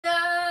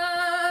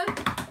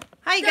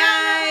Hi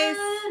guys!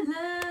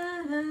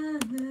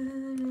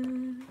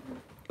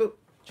 Oh,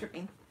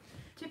 tripping.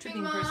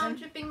 Tripping mom,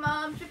 tripping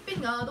mom,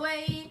 tripping all the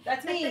way.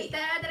 That's me. Yes.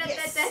 Hello.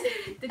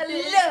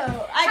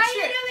 I How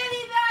you doing,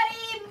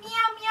 everybody?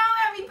 Meow meow,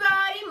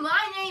 everybody.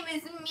 My name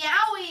is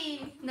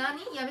Meowie.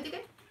 Nani? やめてく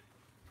れ。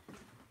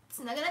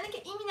つながらなきゃ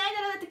意味ない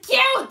だろう。だって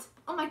cute!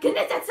 Oh my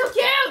goodness, that's so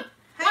cute!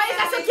 Why is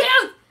that so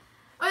cute?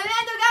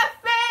 Orlando got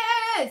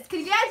first!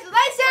 Congratulations!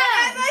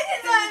 Congratulations!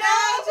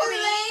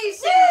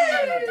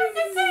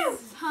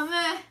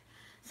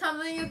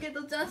 寒いよけ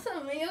どちゃん、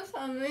寒いよ。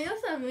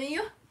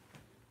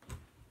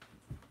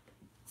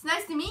It's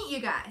nice to meet you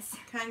guys.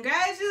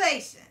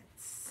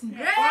 Congratulations!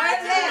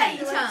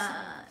 Congratulations!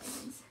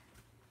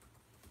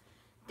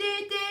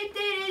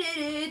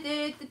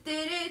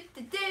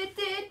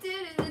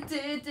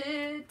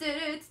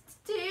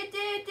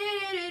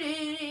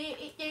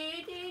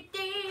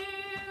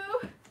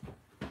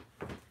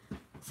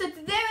 So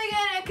today we're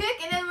gonna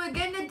cook and then we're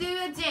gonna do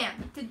a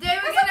jam. Today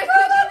we're gonna cook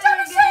and then we're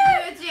gonna do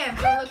a jam.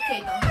 So look,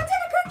 Kate.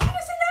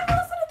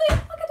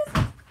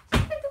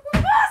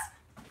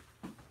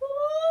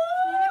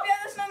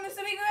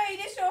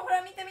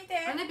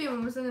ネピも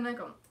結んでない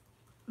かも。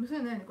結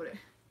んでないねこれ。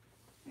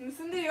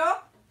結んでるよ。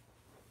あ、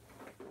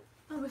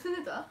結ん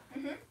でた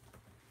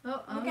？Oh,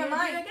 I'm gonna do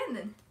it again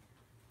then.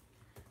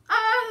 I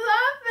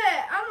love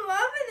it. I'm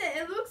loving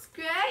it. It looks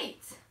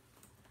great.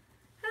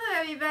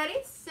 Hello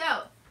everybody. So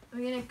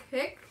we're gonna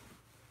cook.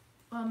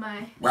 Well,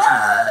 I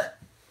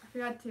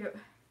forgot to put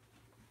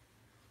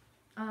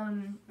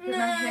my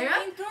hair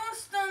up. どう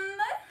したん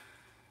だ？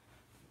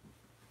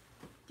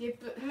ゲッ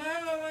プ。マ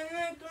マが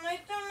ね、泣い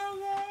たの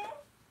よ。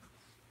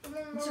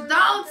So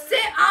don't sit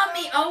on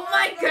me. Oh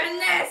my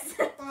goodness.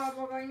 パ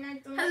パがいな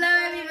いと。 Hello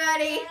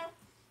everybody.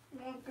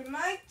 僕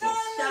泣いたのよ。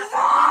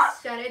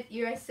 Shut it.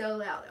 You are so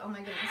loud. Oh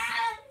my goodness.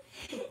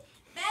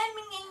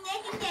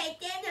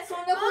 そん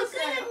な声し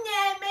ないよ。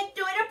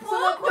そん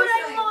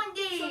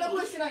な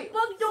声しないよ。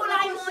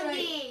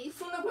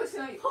そんな声し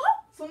ないよ。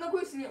そんな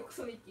声しないよ。ク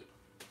ソミッキー。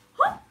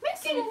は？ミ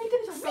ッキーに似て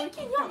るじゃん。ミッ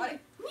キーには。ミッ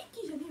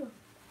キーじゃねえわ。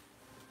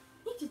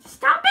ミッキー、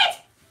Stop it!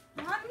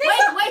 Wait. I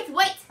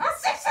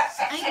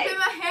need to put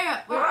my hair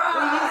up.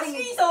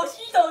 Seesaw.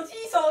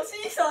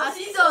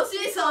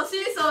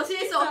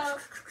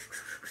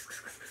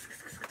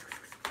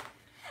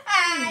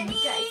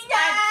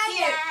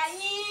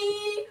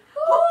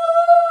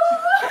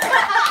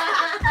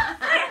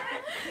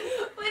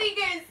 What are you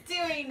guys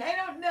doing? I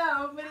don't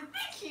know, but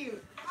it's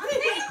cute. Wait. I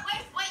need to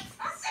put my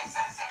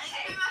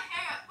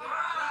hair up.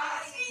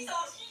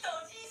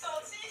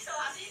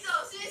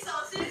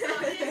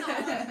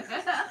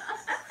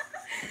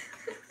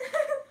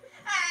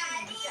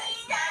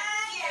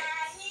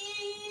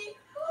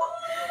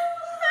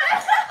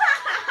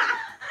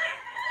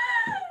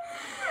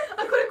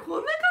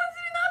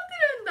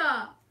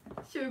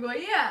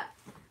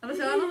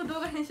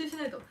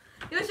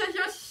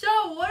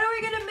 What are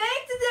we gonna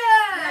make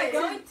today?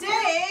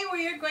 Today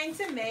we are going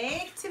to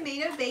make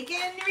tomato bacon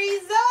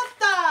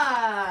risotto.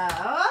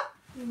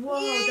 Whoa,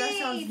 Yay, that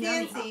sounds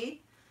yummy.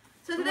 fancy.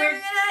 So today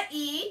we're gonna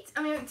eat.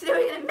 Today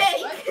we're gonna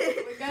make.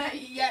 We're gonna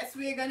eat. Yes,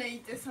 we're gonna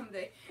eat this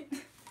someday.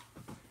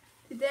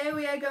 Today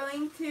we are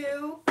going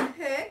to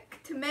cook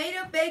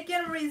tomato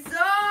bacon risotto.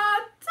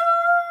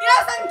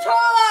 皆さん、今日は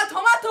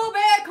トマトベ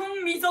ーコ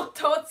ンリゾッ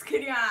トを作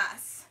りま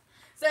す。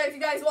So if you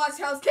guys watch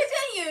Hell's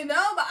Kitchen, you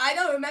know, but I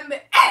don't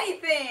remember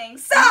anything.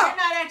 So we're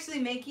not actually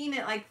making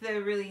it like the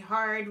really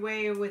hard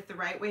way with the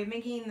right way of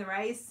making the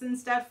rice and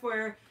stuff,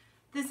 where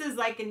this is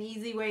like an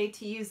easy way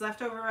to use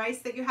leftover rice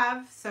that you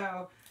have.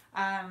 So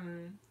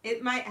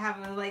it might have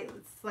a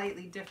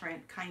slightly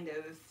different kind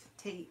of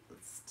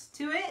taste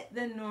to it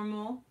than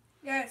normal.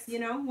 Yes. You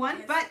know,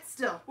 but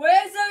still.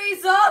 Where's the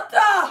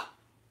risotto?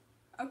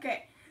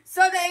 Okay.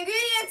 So the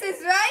ingredients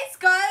is rice,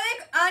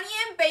 garlic,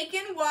 onion,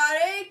 bacon,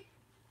 water,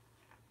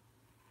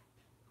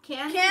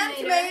 canned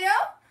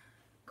tomato,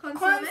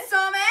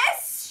 consomme,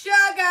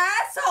 sugar,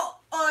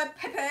 salt, or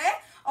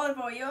pepper, olive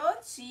oil,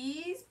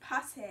 cheese,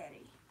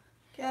 parsley.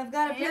 Okay, I've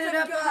got to put it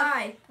up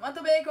high. トマ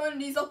トベーコン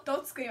リゾット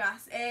を作りま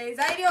す。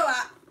材料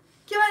は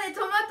今日はね、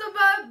トマト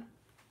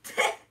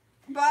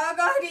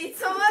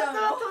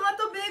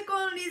ベー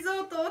コンリ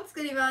ゾートを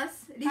作りま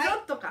す。リゾ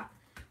ットか。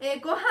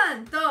ご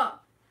飯と、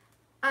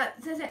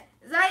先生、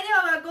材料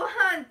はご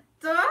飯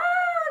とガー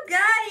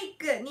リッ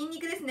ク、ニン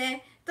ニクです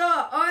ね。と、オ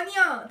ニ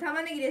オン、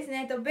玉ねぎです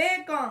ね。と、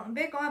ベーコンは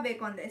ベー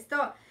コンです。と、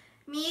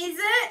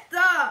水と、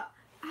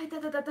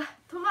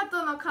トマ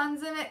トの缶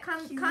詰、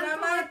缶トマ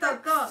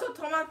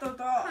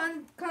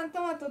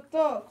ト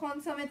と、コ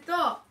ンソメ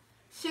と、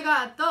シュ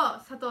ガーと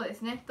砂糖で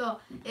すね。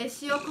と、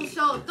塩コシ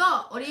ョウと、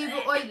オリ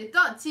ーブオイルと、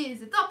チー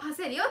ズとパ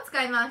セリを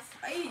使います。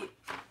はい。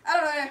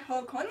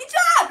こんにちは。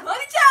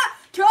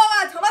今日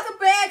はトマト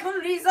ベーコ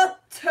ンリゾット。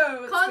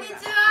こんにちは。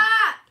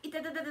リゾ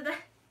ッ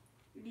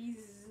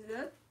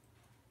ト。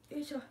よ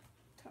いしょ。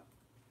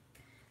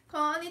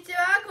こんにち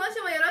は。今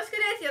週もよろしくで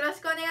す。よろし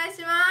くお願い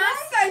します。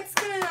今回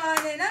作るのは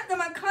ね、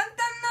簡単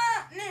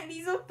なね、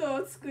リゾット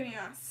を作り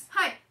ます。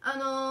はい。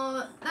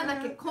なんだ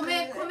っけ、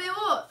米を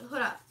ほ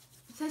ら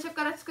最初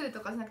から作ると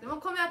かじゃなくてもう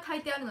米は炊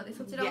いてあるので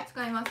そちらを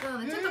使いますなの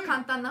でちょっと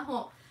簡単な方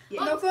を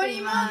残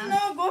り物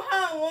のご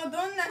飯をど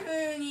んな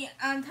風に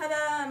た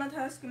だ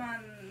正しくはい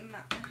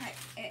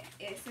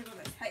そういうこ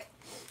とですはい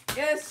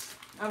よし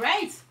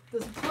Alright,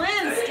 those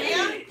plans,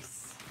 Stan.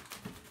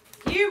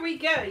 Here we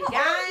go, you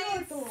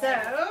guys. So,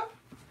 let's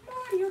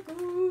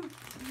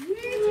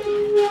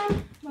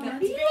bring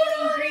the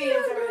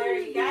ingredients over there,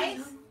 you guys.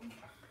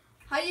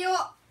 はいよ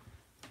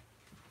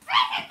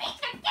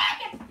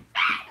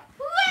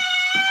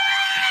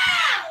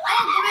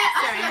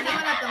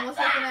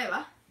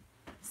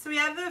So we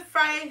have the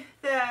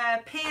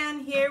pan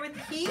here with the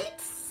heat.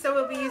 So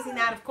we'll be using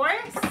that, of course.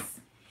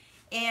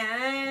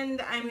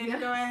 And I'm going to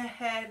go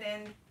ahead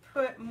and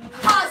put more.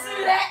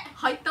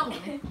 入ったもん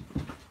ね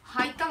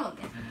入ったもん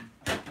ね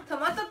ト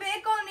マトベ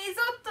ーコンリ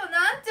ゾット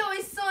なんて美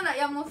味しそうない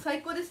やもう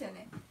最高ですよ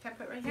ね Can I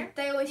put right 絶 here?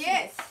 対美味しい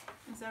です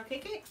Is that okay,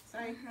 Kate?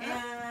 Sorry.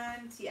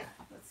 And yeah,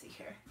 let's see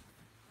here.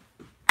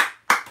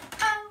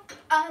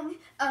 ア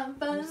ン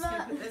パン I'm just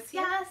は going to put this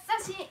優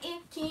here. しい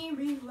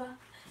君は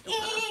いい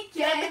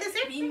Can I put this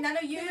here? みんなの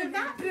言う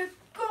ぶっ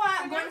こ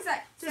はごめんなさ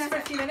い Just for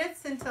a few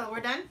minutes until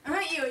we're done.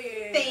 はいいいよいいよい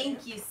いよ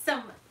Thank you so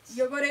much.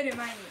 汚れる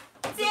前に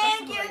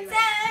Thank you,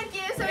 thank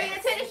you. So we're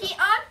gonna turn the heat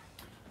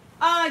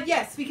on?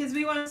 Yes, because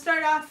we want to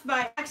start off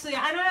by actually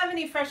I don't have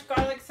any fresh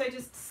garlic, so I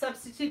just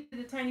substituted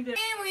a tiny bit.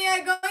 And we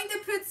are going to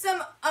put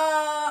some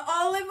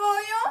olive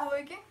oil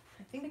Working?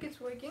 I think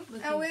it's working.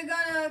 and we're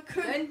gonna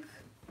cook Good.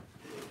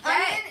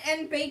 onion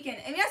and bacon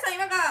皆さん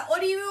今からオ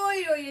リーブオ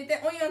イルを入れ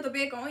てオニオンと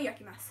ベーコンを焼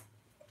きます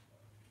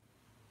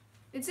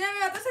でちなみ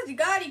に私たち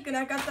ガーリック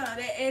なかったの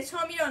で、調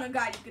味料の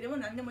ガーリックでも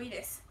何でもいい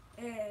です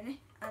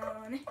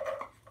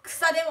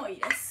草でもいい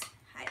です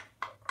はい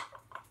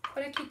こ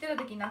れ切ってた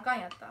時中ん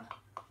やった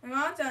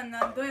まーちゃんど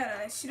うやら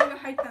ね汁が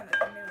入ったんだ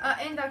と思うあ、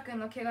エンダー君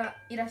の毛が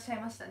いらっしゃい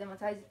ましたでも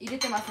入れ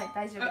てません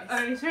大丈夫です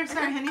Are you sure?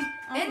 Sorry, honey.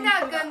 エンダ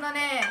ー君の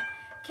ね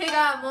毛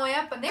がもう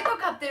やっぱ猫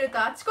飼ってる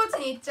とあちこち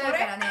に行っちゃうか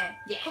らね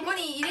ここ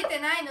に入れて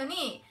ないの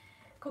に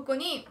ここ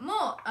に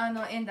も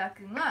エンダー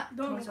君が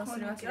登場す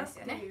るわけです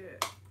よね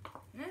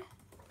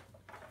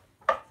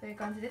そういう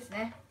感じです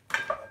ね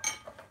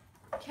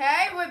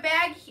Okay, we're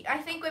back. I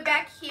think we're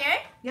back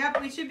here.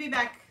 Yep, we should be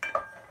back.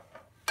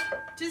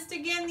 Just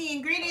again, the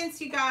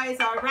ingredients, you guys,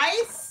 are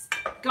rice,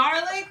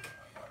 garlic,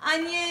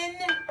 onion,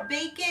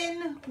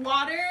 bacon,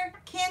 water,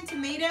 canned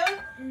tomato,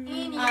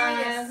 いい匂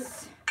いで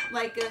す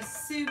like a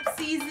soup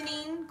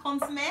seasoning,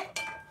 consomme,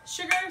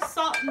 sugar,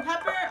 salt and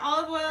pepper,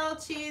 olive oil,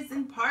 cheese,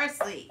 and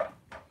parsley.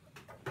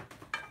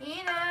 い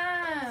い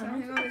な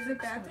Is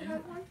it bad to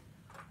have one?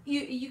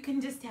 You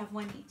can just have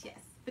one each, yes.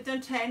 But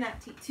don't try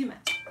not to eat too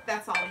much.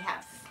 That's all we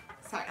have.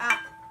 Sorry.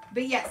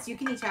 But yes, you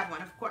can each have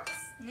one, of course.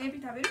 ねえび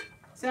食べる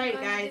Sorry,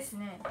 感じで guys. す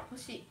ね欲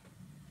しい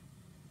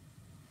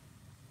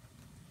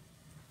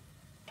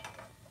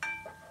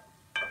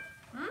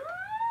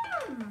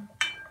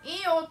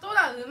いい音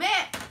だうめえ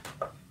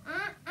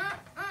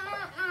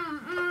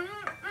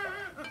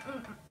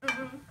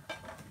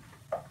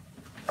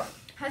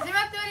始ま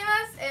っておりま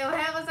すお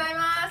はようござい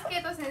ますケ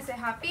イト先生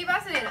ハッピーバ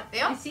ースデーだった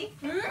よ You see?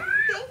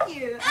 Thank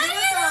you. ありが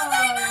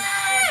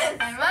とうご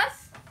ざいま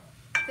す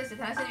そして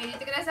楽しみに入れ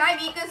てください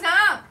みーくんさ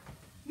ん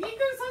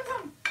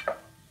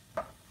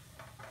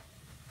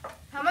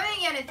玉ね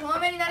ぎはね透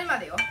明になるま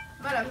でよ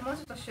まだもうち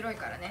ょっと白い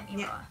からね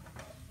今は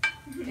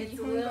It's 日 a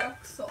本語 little, が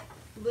クソ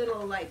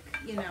little like,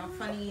 you know,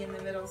 funny in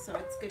the middle, so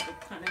it's good to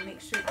kind of make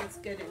sure it gets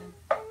good and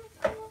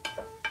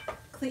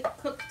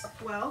cooked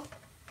well.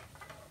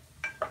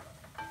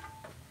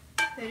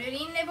 フル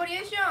リンレボリ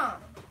ューショ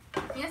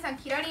ン皆さん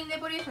キラリンレ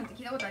ボリューションって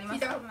聞いたことあります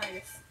か聞いたことない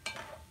です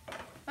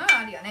まあ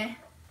あるよね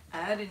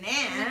I don't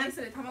何 know.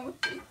 それ卵っ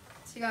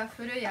ち違う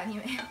古いアニ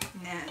メ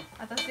Nah.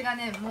 私が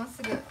ねもう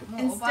すぐ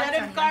もうおばあ Instead ち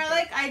ゃん of にな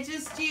って garlic, I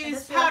just use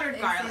私は powdered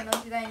平成 garlic の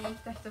時代に生き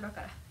た人だ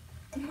から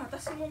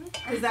私もね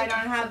because I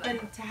don't happen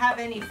to have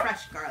any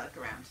fresh garlic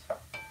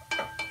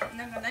around.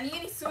 なんか何気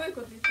にすごい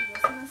こと言ってる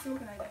けどそんなすご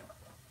くないだよ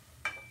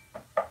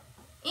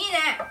いいね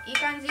いい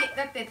感じ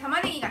だって玉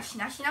ねぎがし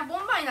なしなボ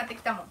ンバーになって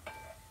きたもん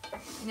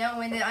You know,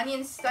 when the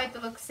onions start to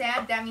look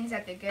sad, that means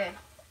that they're good.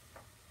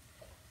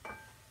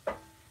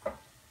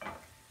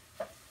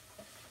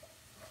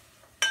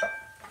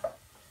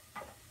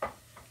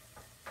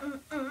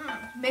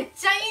 めっ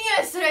ちゃいい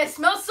匂いする It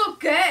smells so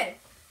good!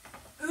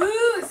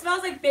 Ooh, it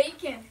smells like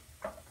bacon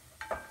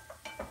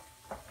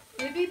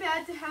Would it be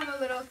bad to have a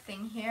little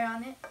thing here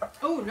on it?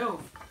 Oh no,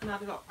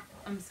 not at all.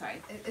 I'm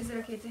sorry. Is it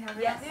okay to have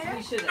it Yes, on there?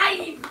 we should.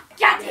 I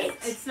got Yes, it!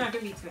 it's not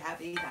gonna be too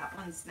heavy. That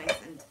one's nice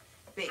and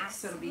big,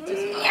 so it'll be just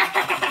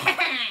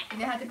You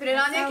know how to put it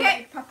on there, Sounds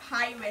okay? like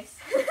papyrus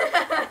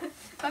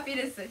パピ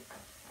ルスい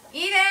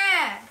いね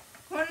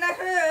こんな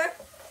風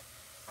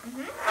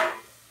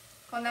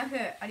こんな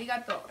風ありが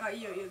とうあ、い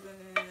いよいいよ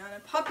全然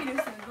パピルス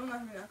どんな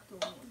風だと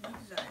思う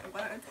じゃないおば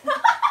あが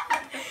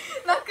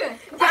マック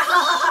ンじゃ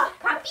あ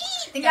パピ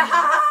ーって感じやっは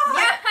は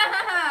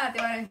はって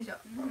言われるんでしょ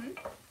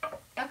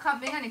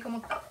メガネ曇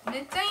っため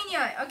っちゃいい匂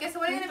い OK so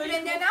what are you gonna put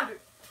in there now?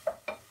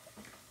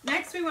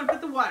 Next, we want to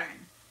put the water in.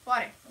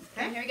 Water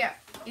Okay. Here we go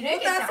入入れるウ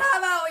ォーターサ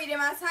ーバーを入れ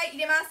ます。はい、入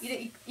れます。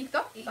いく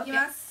といき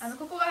ます。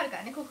ここがあるか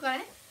らね、ここから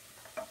ね。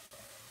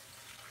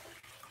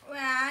うわ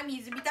ー、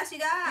水浸し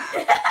だな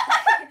んか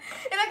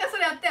そ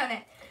れあったよ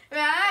ね。う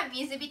わー、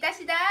水浸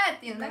しだーっ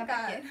ていうのなんか、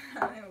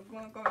ご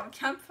めん、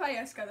キャンプファイ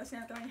ヤーしか私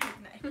の頭に入っ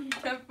てない。キャ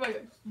ンプファイ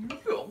ヤー。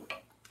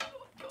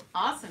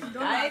Awesome, ど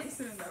んな味 guys.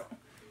 するんだろう。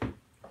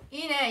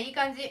いいね、いい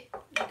感じ。You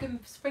can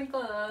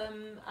sprinkle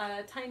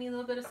a tiny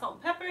little bit of salt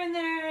and pepper in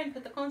there and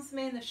put the consomme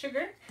and the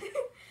sugar.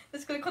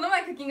 私これこの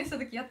前クッキングした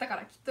時やったか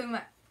らきっとうま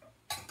い。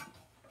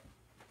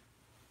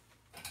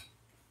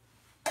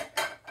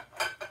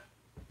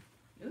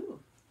Ooh,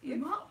 う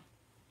まっ。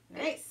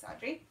 nice,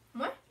 Audrey. う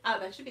まい？ Oh,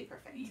 that should be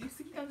perfect. 入れ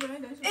すぎたんじゃない？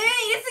大丈夫。入れ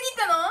すぎ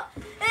たの？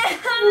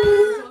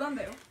冗談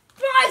だよ。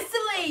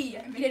parsley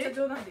入めっちゃれる？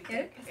冗談で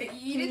言ってる。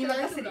入れて大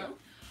丈夫だよ。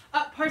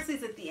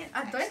Parsley's at the end.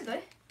 あ、どれど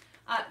れ？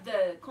 The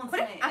consomme こ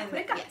れ？あ、 and こ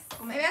れ the か。 yes.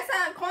 ごめん。皆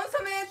さん、コン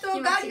ソメと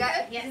ガーリ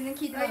ック。全然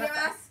聞いて入れなかっ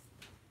た。ます。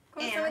コ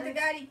ンソメとガー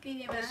リック入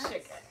れま The す。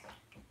 sugar.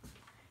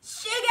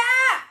 sugar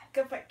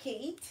Go for it,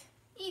 Kate.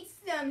 Eat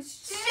some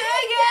sugar!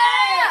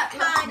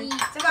 sugar マニー、めっ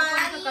ちゃか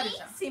かるじ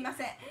ゃん。すいま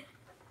せん。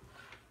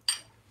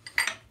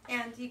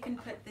And you can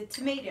put the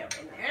tomato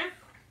in there.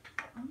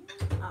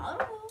 Oh,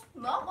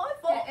 not my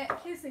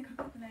fault. ケースにか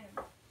かってない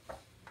の。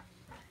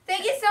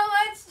 Thank you so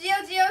much, Gio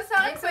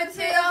for $2.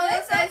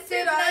 That's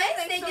super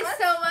nice. Thank you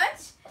so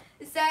much.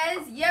 It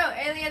says, yo,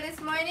 earlier this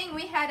morning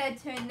we had a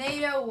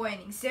tornado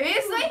warning.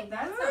 Seriously?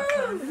 That's not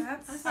fun.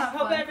 That's I not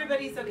hope fun.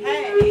 everybody's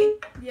okay.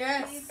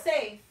 Yes. Be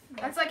safe.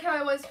 That's like how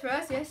it was for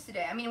us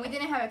yesterday. I mean, we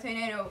didn't have a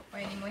tornado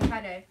warning. We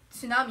had a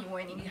tsunami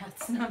warning. Yeah,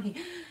 tsunami.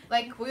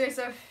 Like, we were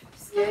so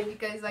scared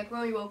because, like, when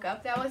we woke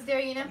up, that was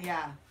there, you know?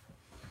 Yeah.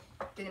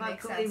 Didn't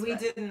make Luckily, sense. we but-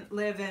 didn't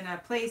live in a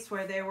place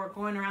where they were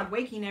going around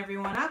waking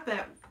everyone up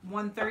at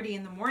 1:30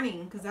 in the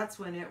morning because that's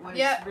when it was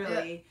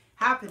really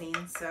happening.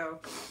 So,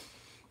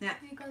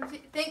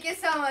 Thank you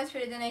so much for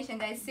the donation,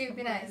 guys.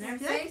 Super nice.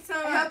 Thanks so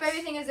I hope much.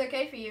 everything is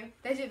okay for you.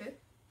 大丈夫？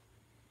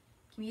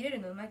君入れ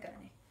るのうまいから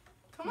ね。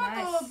トマ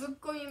トをぶっ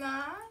こみ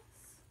ま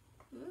す。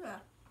うわ。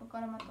ここか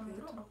らまとめ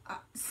ると。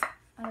あ、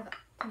あれだ。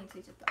手につ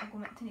いちゃった。あ、ご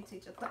めん。手につい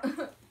ちゃった。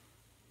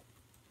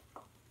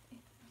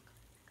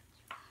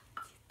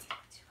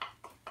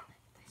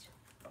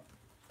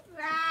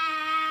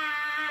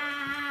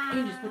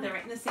you just put that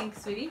right in the sink,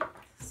 sweetie.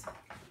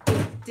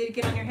 Did it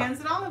get on your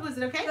hands at all? Was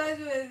it okay? 大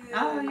丈夫です。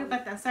 Oh, you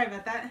got that. Sorry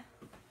about that.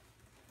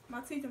 ま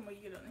あついてもいい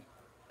けどね。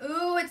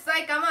 Ooh, it's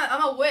like I'm a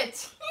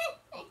witch.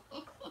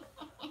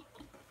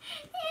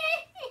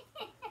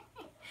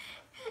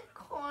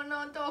 こ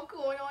の毒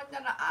を飲んだ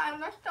らあ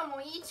の人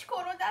もいいチコ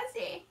ロだ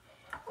ぜ。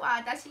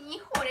私に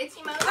惚れ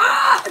ちまう。あ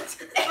あ！何し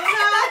てる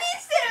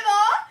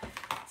の？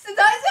大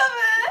丈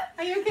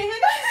Are you okay, honey?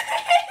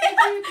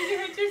 Did you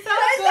hurt yourself?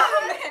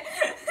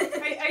 夫？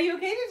 Are you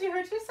okay? Did you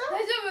hurt yourself?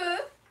 大丈夫？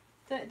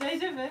大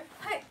丈夫？は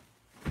い。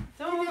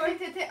 Don't worry.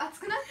 手熱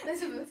くない？大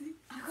丈夫？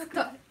あ、よかっ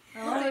た。ほ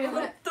ん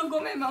と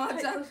ごめん、ママ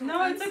ちゃん。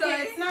 No, it's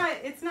okay.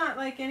 It's not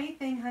like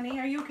anything, honey.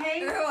 Are you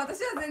okay?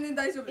 私は全然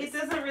大丈夫で It す。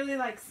 doesn't really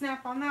like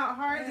snap on that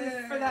hard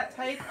for that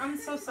type. I'm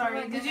so sorry.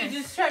 Oh my Did you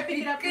goodness. just try to pick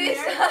it up in the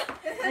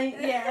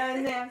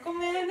air? Yeah, ご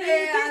めん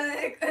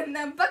ね。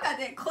バカ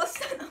でこうし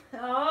たの。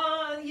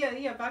Oh,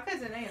 yeah, バカ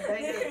じゃないよ。大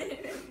丈夫。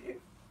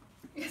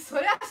いや、そ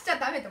れはしちゃ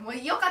ダメだ。もう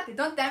よかった。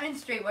Don't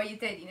demonstrate what you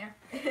did, you know?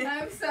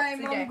 I'm sorry,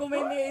 もうご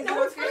めんね。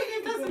 No, it's fine.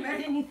 It doesn't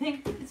hurt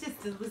anything. It's just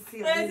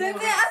delicious. 全然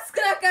熱く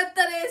なかっ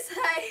たです。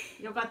は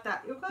い。よかっ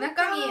た。よかった。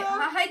中に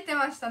入って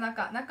ました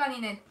中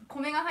にね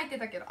米が入って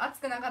たけど熱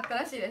くなかった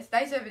らしいです。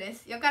大丈夫で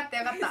す。よかった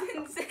よかった。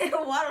全然終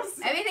わろう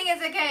す。 Everything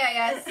is okay, I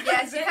guess.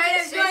 Yeah, she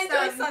kind of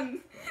based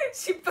on.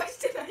 失敗し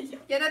てないよ。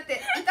いやだって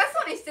痛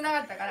そうにしてなか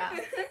ったから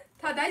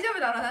大丈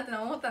夫だろうなっての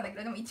は思ったんだけ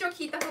ど、でも一応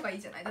聞いた方がい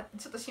いじゃない。だって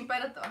ちょっと心配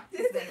だったわ。I'm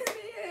a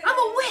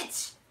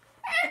witch.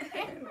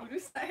 うる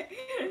さい。い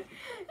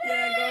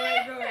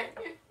や、ごめん。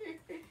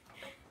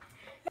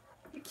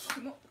キ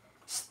モ。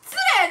失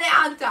礼ね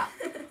あんた。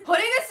惚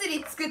れ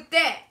薬作って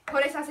惚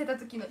れさせた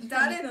時の痛み。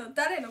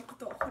誰のこ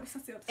とを惚れさ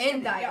せようとエ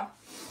ンダーよ。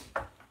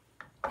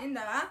エン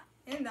ダー？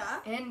エンダ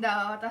ー？エン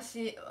ダー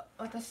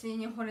私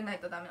に惚れない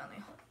とダメなのよ。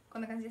こ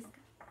んな感じですか。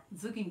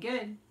It's looking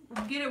good.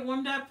 We'll get it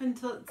warmed up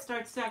until it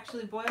starts to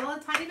actually boil a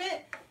tiny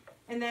bit.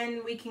 And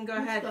then we can go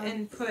ahead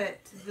and put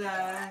the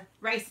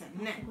rice in.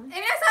 皆さ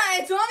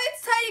ん、情熱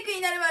大陸に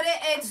なるまで、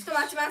ちょっと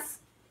待ちま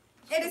す。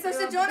でそし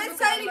て情熱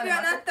大陸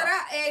がなったら、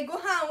ご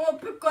飯を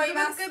ぶっこみ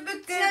ます。ちなみ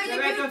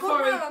にご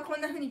飯はこ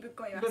んな風にぶっ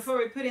こみます。 Before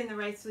we put in the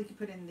rice, we can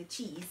put in the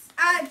cheese.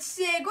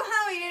 ご飯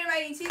を入れる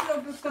前にチーズを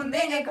ぶっこん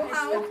で、ご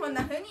飯をこん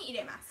な風に入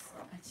れます。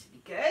 That should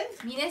be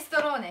good. ミネスト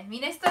ローネ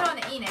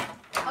いいね。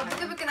あ、ブ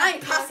クブクなって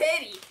きます。パセ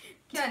リ。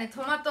今日はね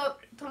トマ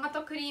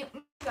トクリー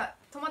ム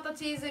トマト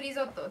チーズリ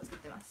ゾットを作っ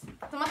てます。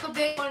トマト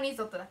ベーコンリ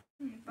ゾットだ。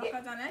バ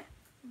カじゃない？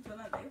冗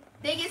談だよ。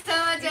 Thank you so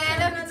much,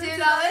 Anna, for $2.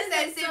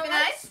 That's super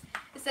nice.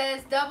 It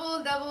says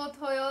double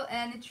toil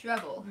and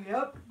trouble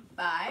Yep.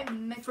 by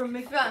From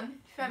Macbeth.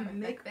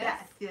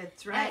 Macbeth.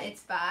 That's And right.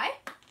 it's by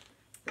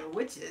The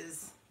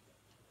witches.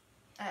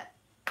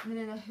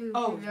 Who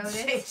Oh, wrote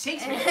it?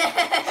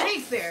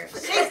 Shakespeare.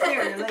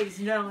 Shakespeare, ladies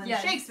and gentlemen.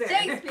 Yes, Shakespeare.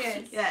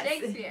 Yes.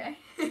 Shakespeare.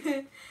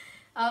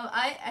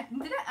 I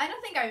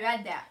don't think I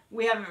read that.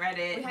 We haven't read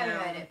it. We haven't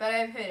read it, but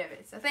I've heard of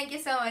it. So thank you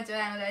so much,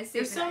 Orlando. That's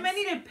super There's so nice.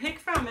 many to pick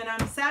from, and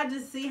I'm sad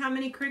to see how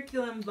many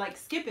curriculums like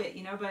skip it,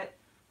 you know. But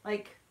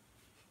like,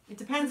 it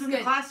depends It's on the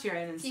good. class you're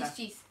in and Cheese, stuff.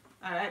 cheese.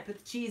 All right, put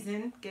the cheese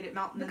in. Get it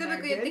melting ブ in ク there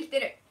ブク言って good. きて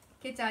る。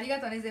ケイちゃんありが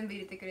とうね、全部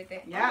入れてくれ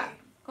て。 Yeah.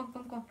 コンコ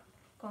ンコン。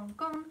コン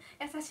コン。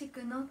優し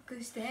くノッ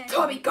クして。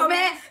飛び込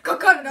め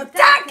心の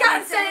大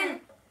観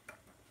戦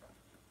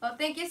Well,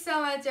 thank you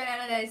so much,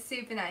 Orlando. That is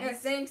super nice.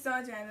 Yes, thanks so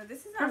much, Anna.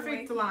 This is our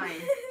Perfect way. line.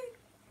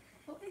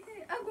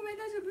 あ、ごめん、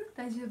大丈夫？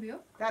大丈夫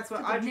よ。 That's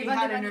what Never, Audrey never,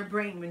 had in never. her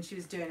brain when she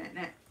was doing it.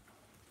 Nah.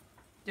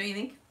 Don't you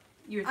think?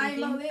 You were I'm a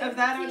thinking little of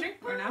that, Audrey,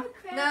 or no?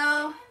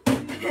 No.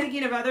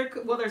 Thinking of other.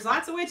 Well, there's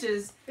lots of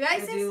witches.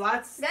 Rice They do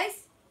lots.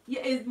 Rice?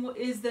 Yeah,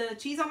 is the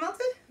cheese all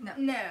melted? No.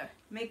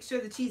 Make sure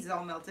the cheese is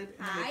all melted,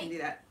 and then we can do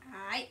that.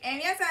 はい、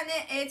皆さん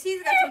ね、チー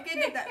ズが溶け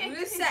てた。う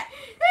るさ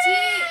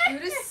い。う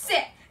るせ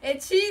え。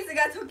チーズ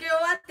が溶け終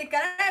わってか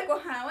らご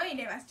飯を入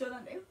れます。冗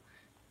談だよ。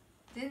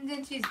全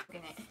然チーズ溶け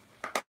ね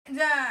え。じ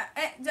ゃ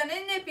あ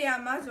ねんねぴは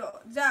魔女。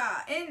じゃ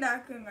あエンダー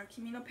君が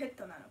君のペッ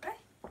トなのかい？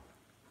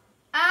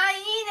あー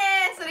いい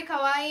ねそれか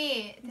わ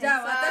いい。じ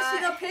ゃあ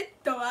私のペ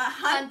ットは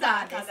ハン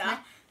ターですね。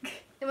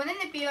でもねん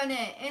ねぴは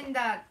ねエン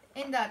ダ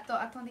ーと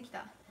飛んでき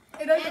た。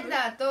大丈夫？エン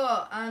ダーと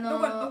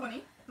どこ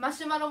に？マ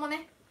シュマロも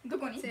ねど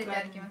こに？連れ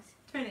て歩きます。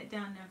Turn it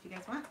down now if you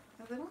guys want.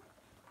 A little.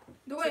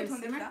 どこに飛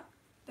んできた？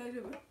大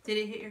丈夫？ Did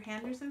it hit your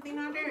hand or something,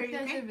 Audrey? Are you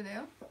大丈 okay? 夫だ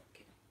よ。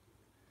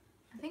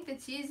I think the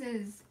cheese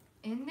is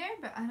in there,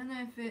 but I don't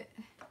know if it.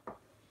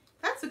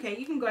 That's okay.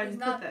 You can go ahead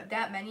There's and put not the.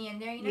 that many in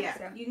there, you know. Yeah,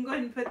 So. you can go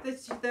ahead and put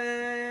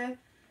the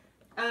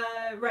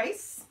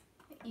rice.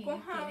 ご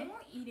飯を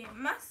入れ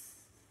ま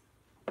す。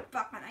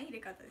バカな入れ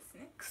方です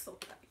ね。クソっ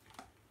たい。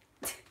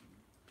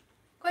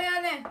これ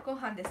はねご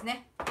飯です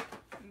ね。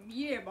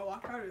見ればわ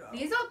かるわ。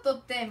リゾット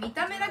って見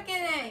た目だけ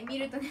ね見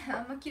るとね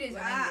あんま綺麗じ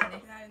ゃないんだよ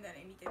ね。なるんだ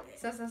ね見てて。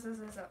そう。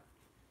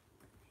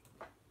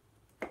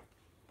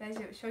大丈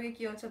夫。衝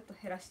撃をちょっと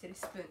減らしてる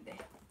スプーンで。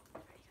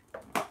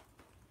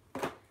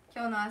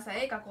今日の朝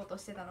絵描こうと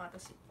してたの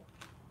私。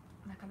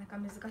なかなか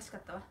難しか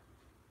ったわ。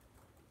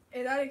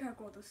誰描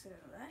こうとしてる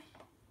のだ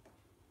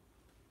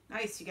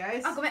い？ Nice, you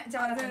guys. あごめんじ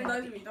ゃあまだ全然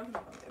大丈夫痛くな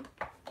かったよ。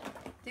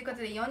ということ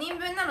で4人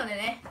分なので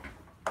ね。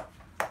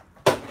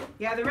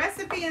Yeah, the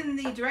recipe and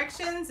the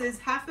directions is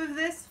half of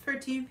this for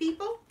 2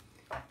 people.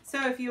 So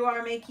if you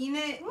are making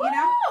it, you know,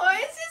 おい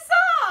し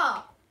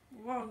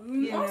そう。うわう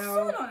ま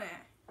そうだ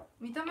ね。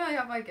見た目は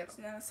やばいけど。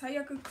最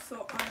悪ク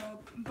ソ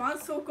絆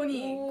創膏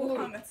にご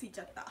飯がついち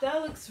ゃった。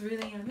 that looks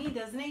really yummy,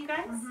 doesn't it, you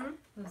guys?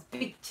 Those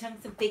big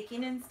chunks of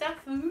bacon and stuff.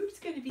 Ooh,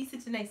 it's gonna be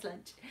such a nice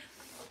lunch.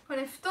 こ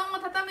れ布団を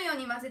畳むよう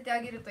に混ぜてあ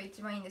げると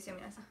一番いいんですよ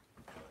皆さん。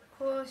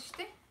こうし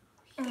て。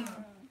And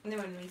then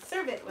when we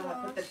serve it, we'll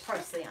put the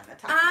parsley on the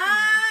top. な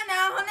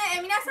るほど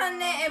ね。皆さん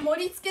ね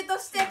盛り付けと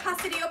してパ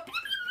セリをピピ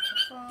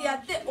ピってや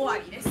って終わ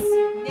りです。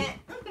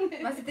ね。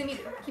混ぜてみ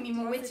る。君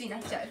もウェッジにな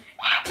っちゃう。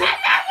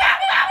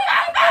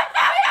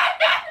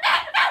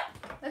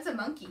That's a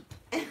monkey.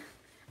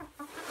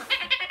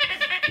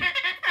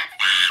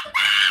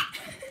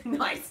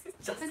 Nice.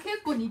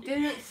 結構似て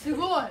る。す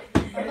ごい。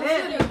私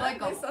よりうまい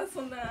かも。さ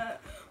そんな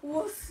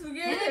おす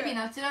げえ。テレビ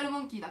ナチュラルモ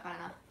ンキーだから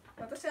な。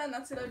私は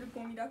ナチュラル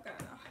ゴミだから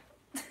な。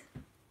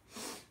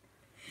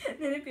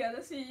ねねぴ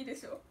私いいで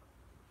しょ。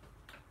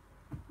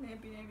ねね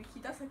ぴ聞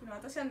いたさっきの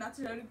私はナ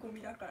チュラルゴ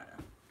ミだからな。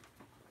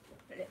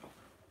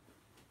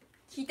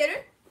聞いて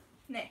る？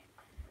ね。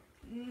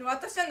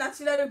私はナ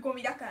チュラルゴ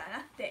ミだから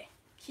なって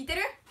聞いて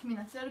る？君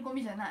ナチュラルゴ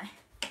ミじゃない。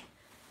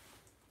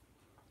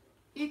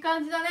いい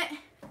感じだ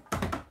ね。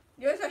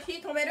よいしょ火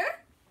止める？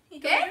火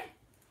止める？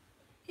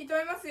火止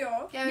めます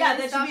よ。Yeah,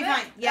 that should be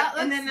fine. Yeah,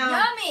 and then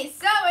yummy.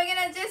 So we're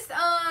gonna just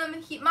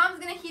mom's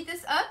gonna heat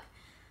this up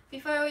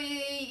before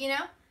we, you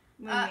know.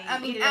 I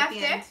mean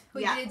after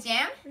we do the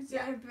jam. Is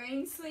your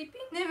brain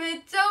sleeping? ねめ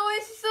っちゃ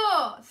美味しそ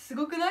う。す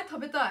ごくない？食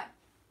べたい。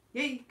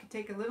Yeah, you could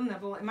take a little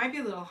nibble. It might be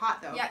a little hot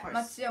though, いや of course.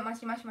 マ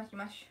シマシ。ね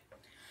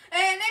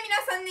皆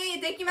さん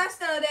ねできまし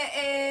たの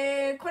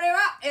で、これ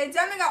は、ジ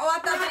ャムが終わ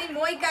った後に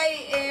もう一回、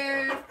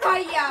ファ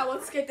イヤーを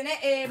つけて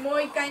ね、も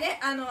う一回ね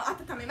温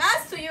めま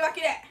すというわ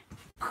けで。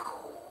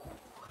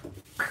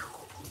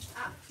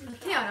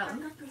手洗わん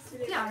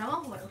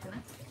方がよくない？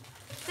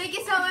 Thank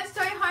you so much,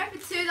 Tori Heart, for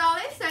 $2.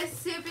 That's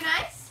super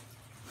nice.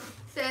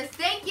 Says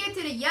thank you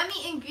to the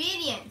yummy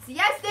ingredients.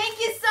 Yes, thank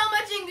you so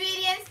much,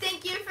 ingredients.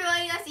 Thank you for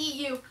letting us eat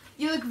you.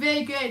 You look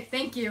very good.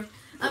 Thank you.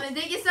 And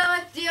thank you so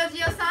much,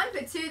 Gio-san,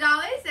 for $2.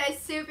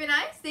 That's super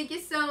nice. Thank you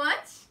so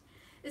much.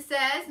 It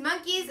says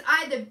monkeys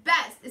are the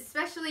best,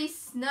 especially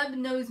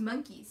snub-nosed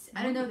monkeys.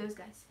 I don't know those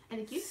guys. Are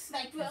they cute?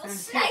 Sniping.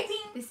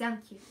 They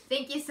sound cute.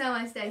 Thank you so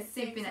much. That's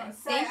super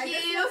nice. I Thank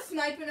guess you. no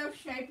sniping, no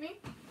sniping.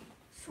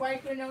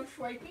 Swiping, no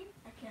swiping.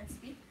 I can't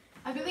speak.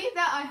 I believe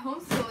that our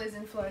homeschool is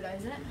in Florida,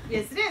 isn't it?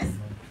 Yes, it is.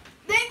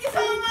 Thank you so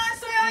much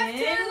for your In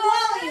 $2.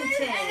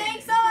 Wellington. And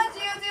thanks so much,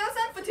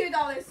 Gio-san, for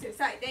 $2 too.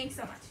 Sorry, thanks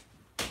so much.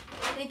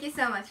 Thank you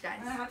so much, guys.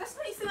 私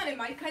の椅子がね、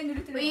毎回濡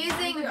れてる。 We're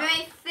using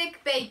very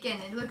thick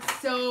bacon. It looks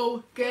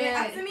so good.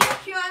 厚みの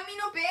極み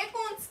のベーコ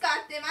ン使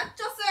ってマッ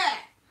チョ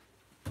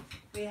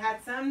ス。 We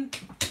had some.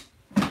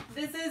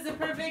 This is a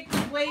perfect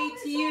way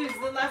to use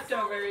the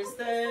leftovers.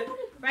 The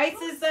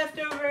rice is left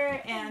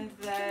over and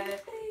the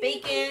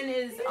bacon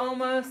is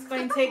almost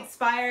going to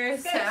expire,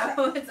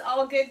 so it's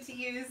all good to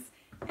use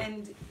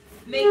and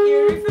make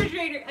your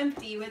refrigerator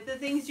empty with the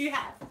things you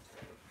have.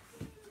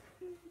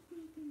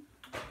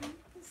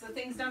 So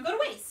things don't go to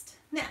waste.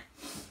 Now,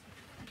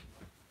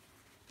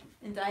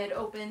 and I had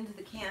opened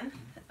the can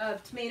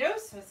of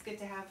tomatoes, so it's good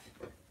to have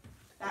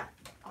that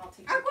all あ、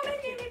 together. ごめ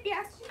んね、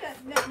足が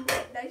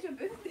大丈夫？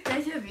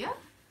大丈夫よ。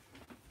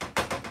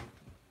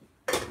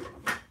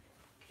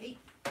 Okay.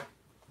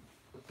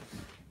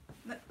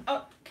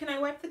 Oh, can I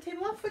wipe the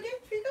table off again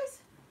for you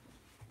guys?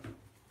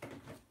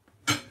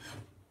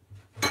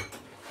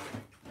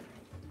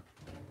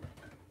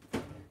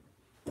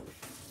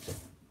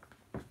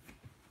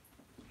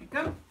 Here you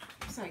go.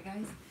 Sorry,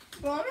 guys.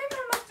 ごめんマ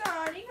マちゃ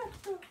ん、ありが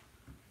とう。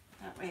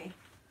 That way,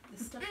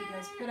 the stuff you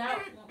guys put out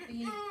won't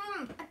be.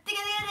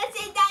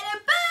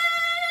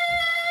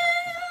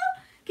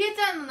 ケイ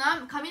ちゃんの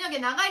髪の毛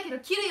長いけど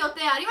切る予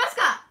定あります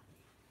か？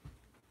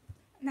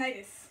ない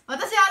です。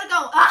私ある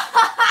かも。あはは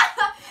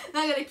は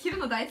なんかね、切る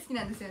の大好き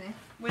なんですよね。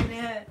 When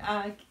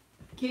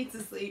Kate's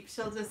asleep,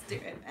 she'll just do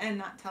it and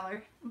not tell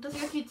her. 私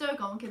が切っちゃう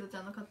かも、ケイトち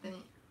ゃんの勝手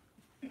に。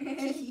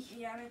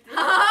やめて。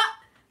はは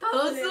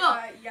楽しそう。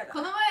嫌だ。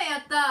この前や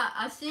っ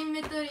たアシン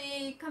メトリ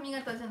ー髪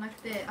型じゃなく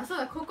て、あ、そう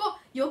だ、ここ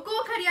横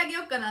を刈り上げ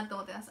ようかなと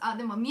思ってます。あ、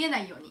でも見えな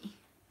いように。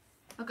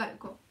わかる？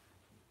こ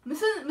う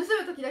結ぶ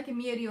時だけ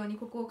見えるように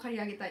ここを刈り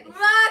上げたいです。うわ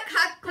ー、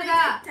かっこいい。た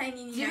だ絶対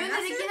に似自分合いま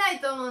す。でできない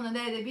と思うの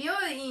で、美容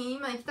院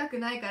今行きたく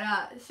ないか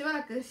らしば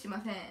らくし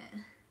ません。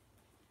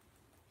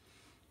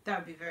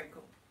 That would be very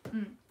cool. う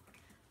ん。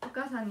お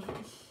母さんにし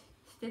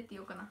てって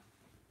言おうかな。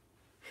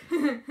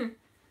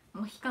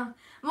もう悲観。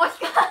もう悲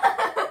観。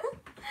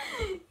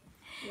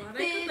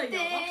笑い方や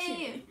ばくし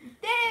ね。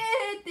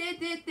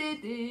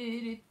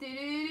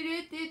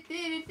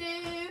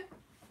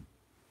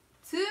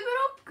ツーブロ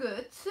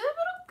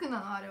ックな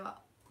のあれは。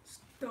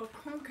ちょっと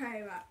今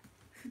回は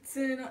普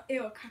通の絵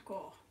を描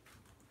こう。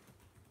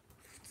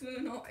普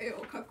通の絵を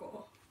描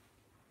こ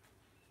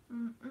う。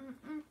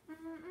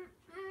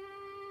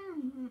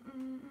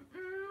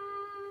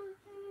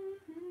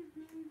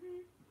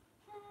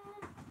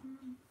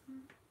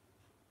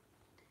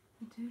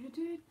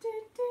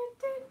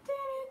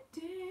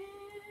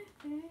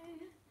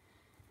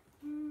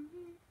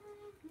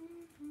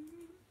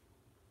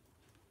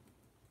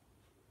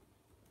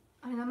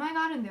あれ名前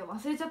があるんだよ、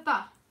忘れちゃっ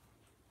た。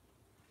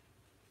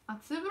あ、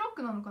ツーブロッ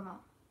クなのかな。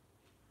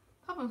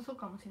多分そう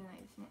かもしれない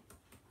ですね。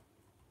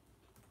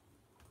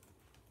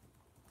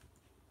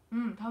う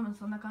ん、多分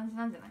そんな感じ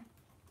なんじゃない。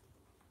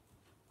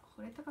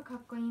これとかか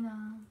っこいい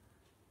な。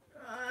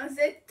あー、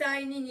絶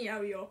対に似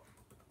合うよ。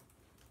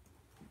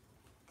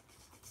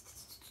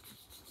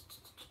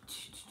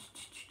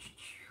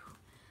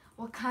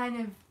What kind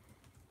of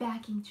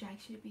backing track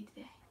should it be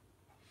today?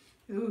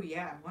 Ooh,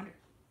 yeah, I wonder.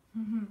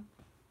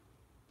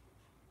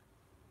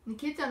 ね、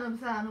ケイちゃんの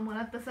さ、も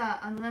らったさ、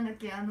なんだっ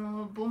け、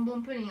ボンボ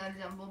ンプリンある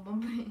じゃん、ボンボン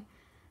プリン。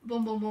ボ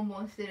ンボンボンボ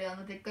ンしてる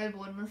でっかい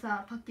ボールの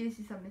さ、パッケー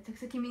ジさ、めちゃく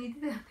ちゃ君に似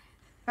てたよね。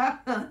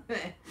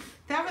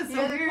That was You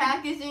so know the weird.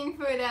 packaging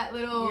for that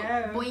little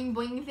Yeah. boing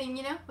boing thing,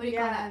 you know? What do you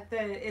call Yeah,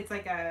 that? it's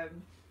like a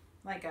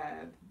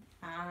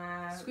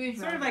Squeeze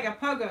sort of ball. like a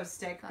pogo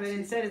stick, but Squeeze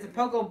instead it's a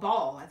pogo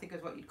ball, I think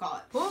is what you'd call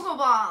it. Pogo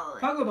ball!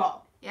 Pogo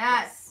ball.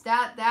 Yes,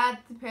 that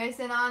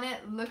person on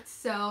it looked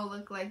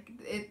like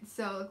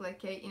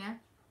Kate, you know?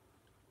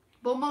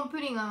 ボンボンプ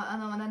リンは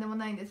何でも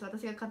ないんです。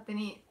私が勝手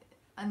に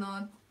考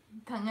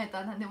え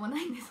た何でもな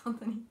いんです、本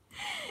当に。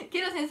ケ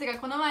ロ先生が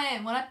この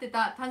前もらって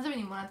た、誕生日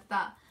にもらって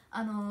た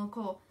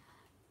こ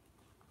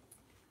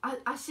う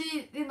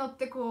足で乗っ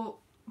て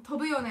こう飛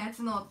ぶようなや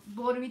つの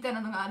ボールみたい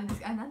なのがあるんで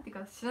すが、なんていう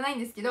か知らないん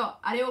ですけど、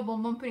あれをボ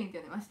ンボンプリンって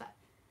呼んでました。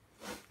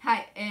は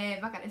い、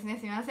バカですね、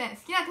すみません。好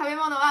きな食べ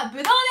物は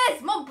ブドウで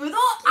す。もうブドウ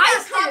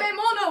愛してる。食べ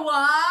物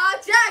は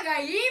じゃが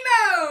い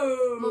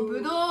も。もう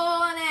ブドウ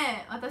は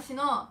ね、私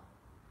の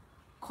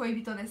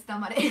恋人です。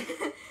黙れ。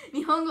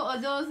日本語お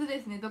上手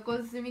ですね。どこ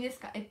住みです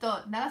か？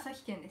長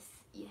崎県です。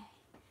イエ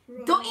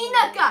ーイ。ど田舎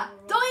カ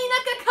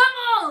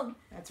モン。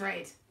 That's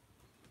right.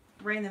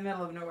 Right in the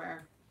middle of nowhere.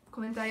 コ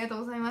メントありがとう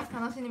ございます。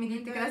楽しんで見て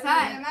いってくだ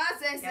さい。ありがとう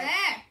ございます先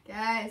生。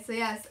 Guys, so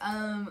yes,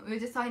 we were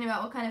just talking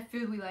about what kind of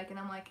food we like, and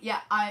I'm like,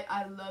 yeah, I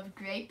love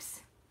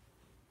grapes.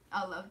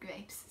 I love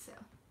grapes, so.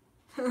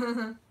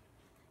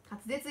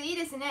 滑舌いい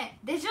ですね。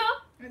でしょ？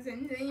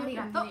全然よくねえ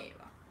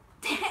わ。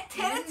照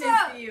れち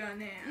ゃう。ねんねぴーは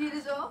ね、いい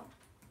でしょ？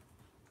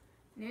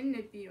ねんね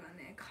ぴーは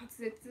ね、滑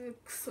舌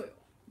クソよ。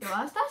でも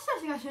私た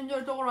ちが住んで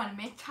るところはね、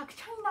めちゃく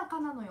ちゃ田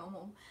舎なのよ。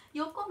もう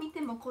横見て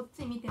もこっ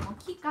ち見ても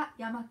木か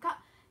山か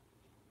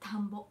田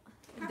んぼ。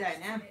だよ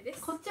ね。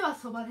こっちは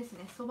そばです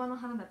ね。そばの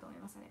花だと思い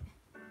ますあれ。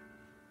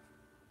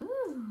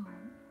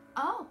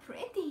Oh,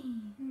 pretty.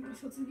 なんか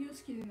卒業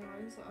式で流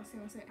れそう。あ、すい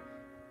ません。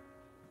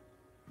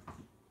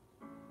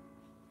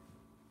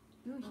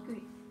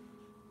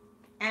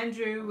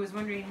Andrew was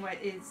wondering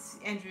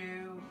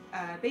Andrew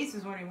Bass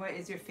was wondering what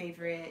is your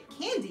favorite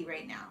candy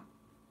right now?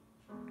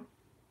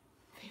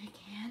 Favorite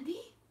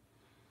candy?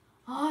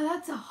 Oh,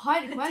 that's a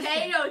hard question.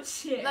 Potato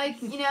chips.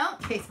 Like, you know,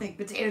 Tastes like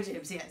potato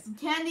chips, yes.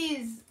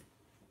 candies.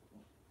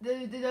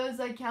 Do those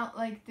like count?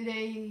 Like, do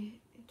they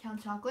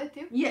count chocolate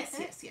too? Yes,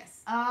 yes,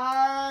 yes.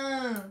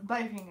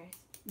 Butterfingers.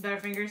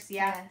 Butterfingers,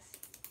 yeah. Yes.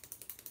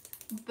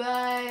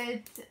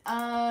 But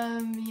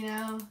you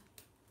know,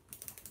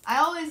 I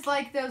always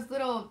like those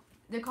little.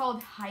 They're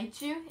called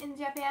haichu in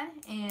Japan,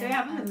 and They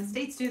have them in the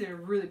States too. They're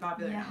really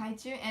popular yeah, now.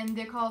 haichu, and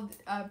they're called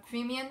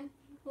premium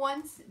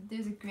ones.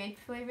 There's a grape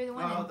flavored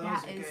one, Oh, and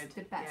those that are is good.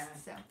 the best.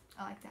 Yeah. So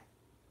I like that.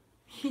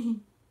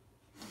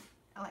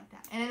 I like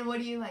that. And then what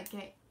do you like,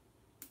 Kate?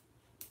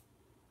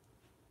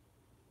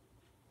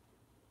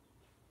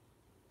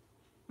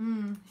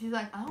 She's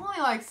like, I only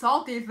like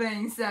salty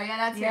things. So yeah,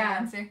 that's your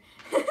answer.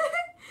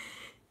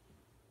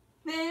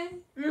 ね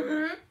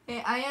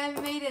アイア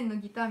ンメイデンの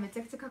ギターめち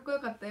ゃくちゃかっこよ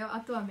かったよ。あ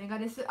とはメガ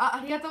です。あ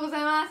りがとうござ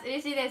います。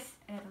嬉しいです。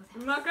ありがとう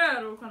ございます。うまか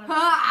やろか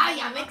な。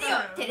やめてよ。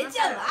照れち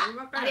ゃうわ。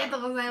ありがと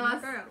うございま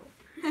す。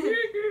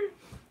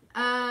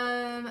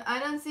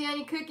I don't see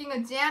any cooking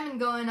or jamming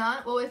going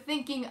on. Well, we're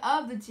thinking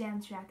of the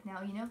jam track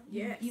now, you know?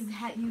 Yes.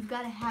 You've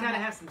got to have Gotta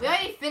that. have some We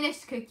already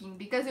finished cooking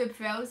because we're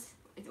pros.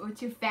 We're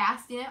too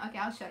fast, you know? Okay,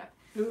 I'll shut up.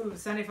 Ooh,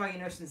 Sunday Foggy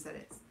Notion said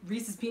it.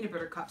 Reese's peanut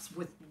butter cups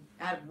with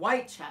add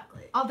white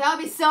chocolate. Oh, that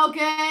would be so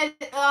good.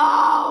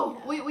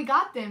 Oh, we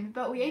got them,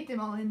 but we ate them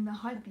all in the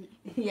heartbeat.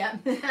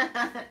 Yep.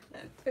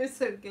 They're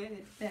so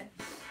good. Yeah.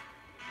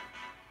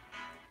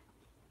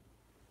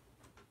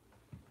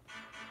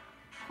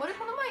 これ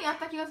この前やっ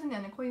た気がするんだ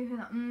よね。こういう風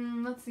な。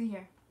let's see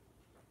here.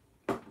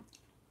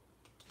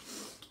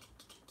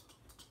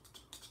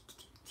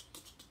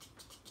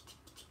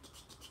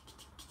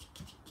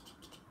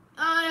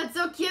 Oh, that's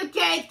so cute,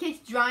 Kate. Kate's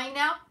drawing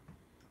now.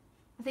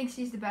 I think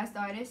she's the best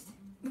artist.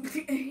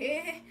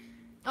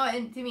 Oh,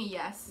 and to me,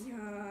 yes. Yeah,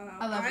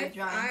 I love your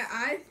drawings.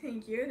 I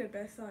think you're the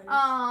best artist.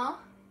 Aww.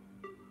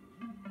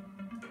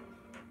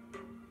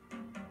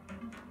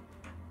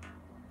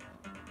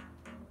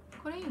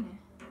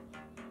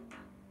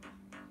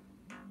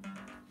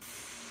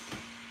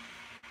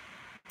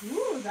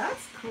 Ooh,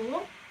 that's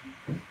cool.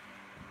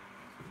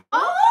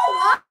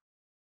 Oh!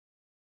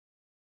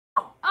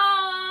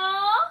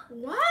 Aww.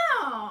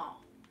 Wow.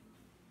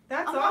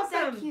 That's Oh, awesome.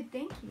 that's cute.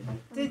 Thank you.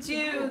 Did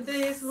you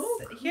this So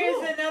here's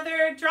cool.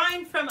 another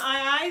drawing from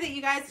II that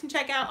you guys can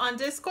check out on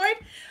Discord.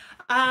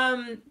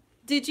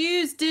 Did you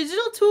use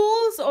digital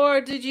tools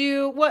or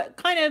what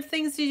kind of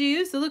things did you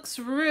use? It looks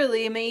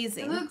really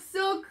amazing. It looks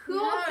so cool.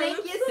 Yeah, Thank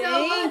it you looks so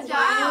so much. good.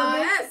 Wow, Ai.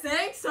 yes,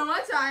 thanks so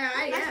much,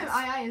 I That's yes.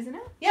 from II, isn't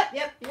it? Yep.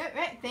 Yep,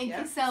 right. Thank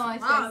Yeah. you so much.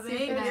 Wow, That's thank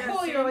super you. nice. Yes,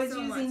 Cool, you're always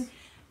thanks so using much.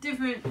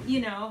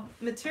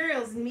 different,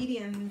 materials and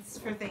mediums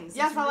for things.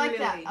 Yes, It's I like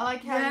really, that. I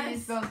like how you Yes.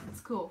 use both. It's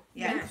cool.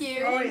 Yeah. Thank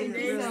you. Always Thank you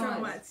Thanks so so much.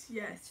 much.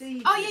 Yes.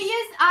 Sweet. Oh, you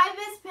used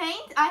Ibis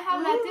paint? I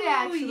have that too, Ooh,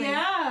 actually.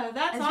 Yeah,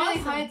 that's It's awesome.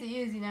 really hard to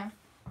use,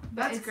 But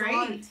That's it's a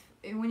lot great.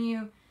 when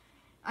you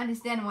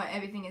understand what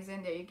everything is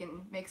in there, you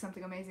can make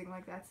something amazing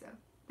like that. So,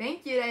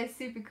 thank you. That is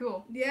super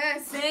cool.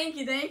 Yes, thank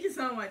you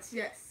so much.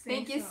 Yes.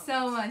 Thank you thanks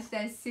so much.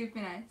 That is super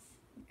nice.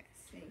 Yes,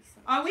 thanks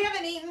so much. We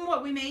haven't eaten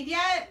what we made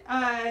yet.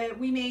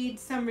 We made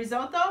some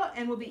risotto,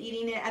 and we'll be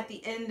eating it at the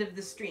end of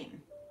the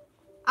stream.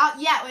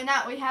 Yeah, we're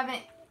not. We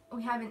haven't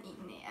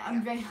eaten it.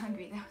 I'm very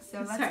hungry though. So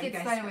let's Sorry, get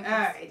guys. started with All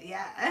this. right,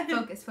 yeah.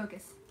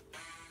 Focus.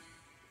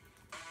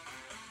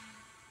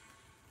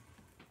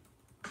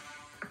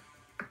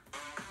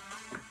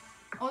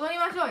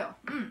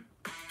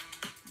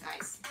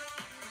 Nice.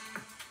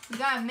 You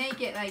gotta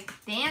make it like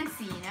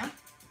dancey,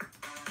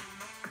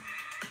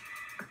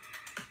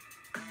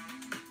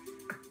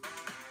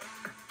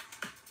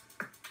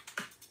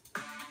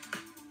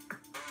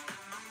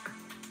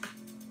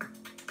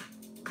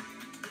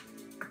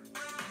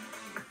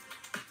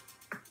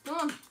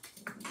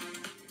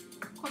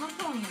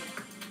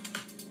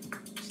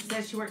 She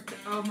says she worked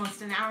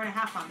almost an hour and a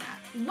half on that.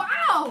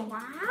 Wow! Wow.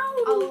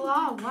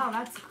 Oh wow,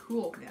 that's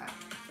cool. Yeah,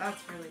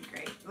 that's really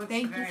great. Looks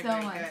Thank you very, so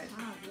very much. good.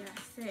 Wow, yes,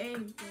 thank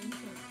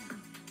you.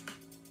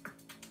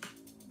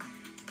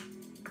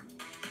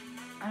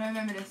 I don't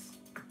remember this.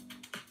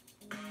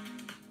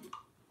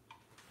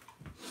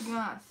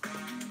 Yes.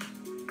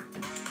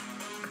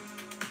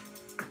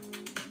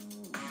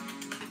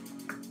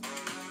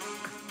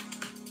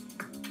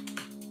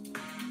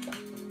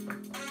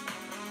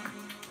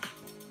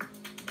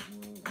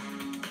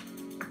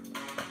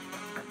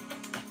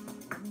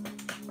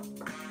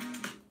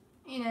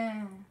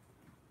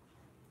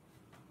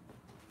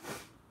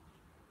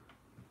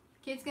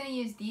 Kate's gonna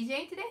use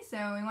DJ today, so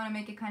we want to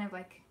make it kind of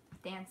like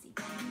dancey.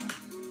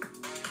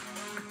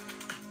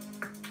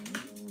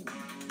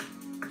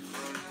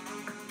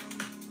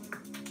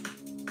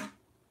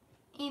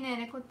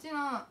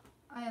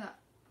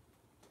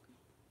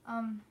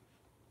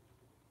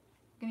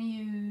 Gonna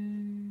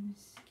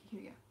use. Here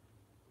we go.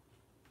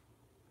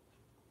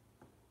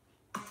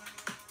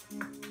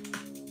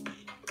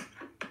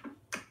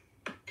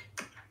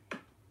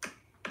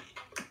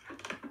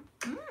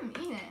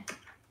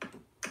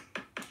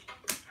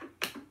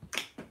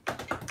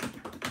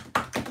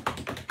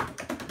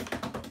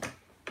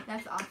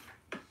 That's off.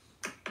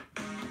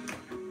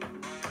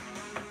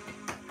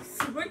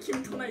 すごい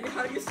君隣で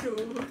激しい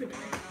音楽でね。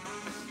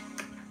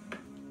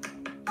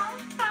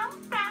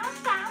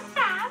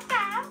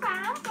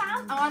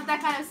I want that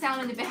kind of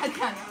sound in the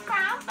background.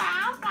 Like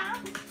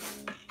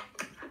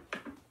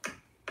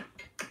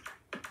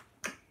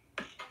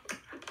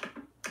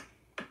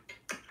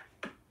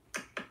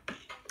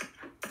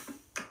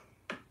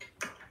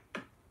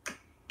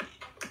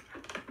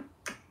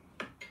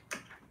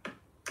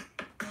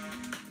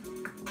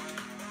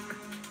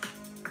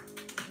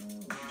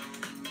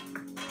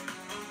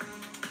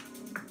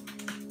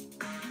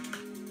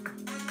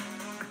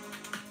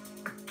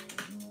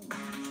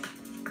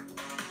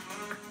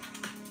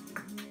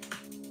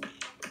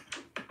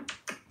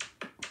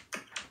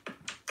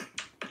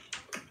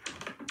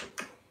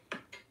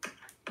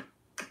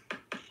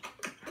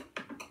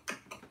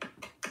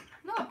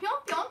ピョン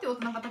ピョンって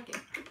音なかったっけ？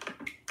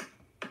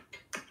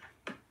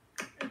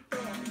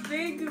ベ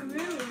ーグウェルに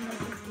なって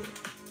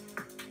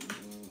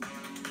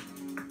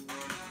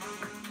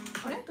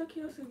あれだ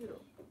気がするけ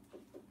ど。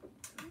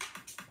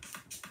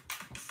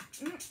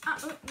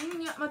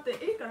いや待って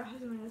A から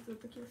始まるやつだっ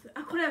た気がする。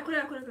あこれだこれ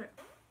だこれこれ。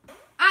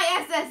あ、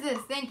yes, yes, yes.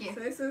 Thank you.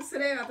 そ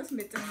れ私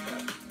めっちゃ好きだ。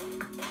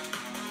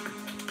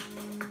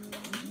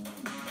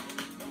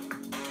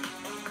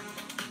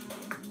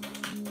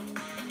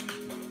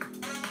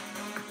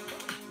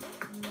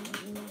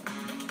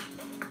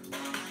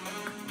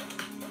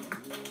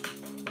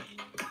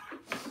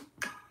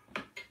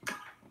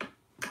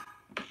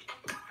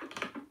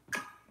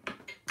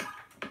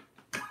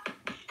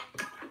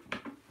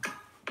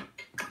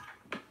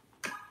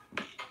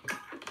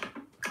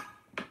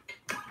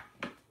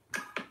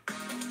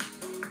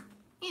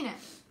いいね。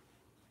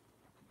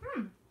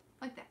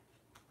like that.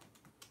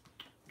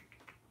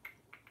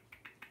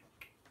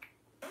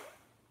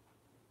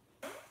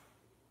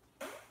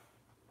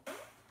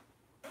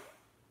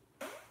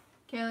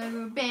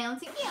 Killer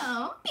bouncing,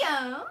 pew,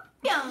 pew,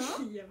 pew,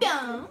 pew,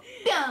 pew,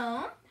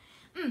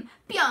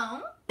 pew, pew,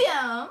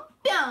 pew,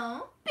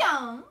 pew,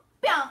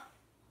 pew,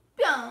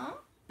 pew,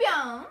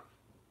 pew.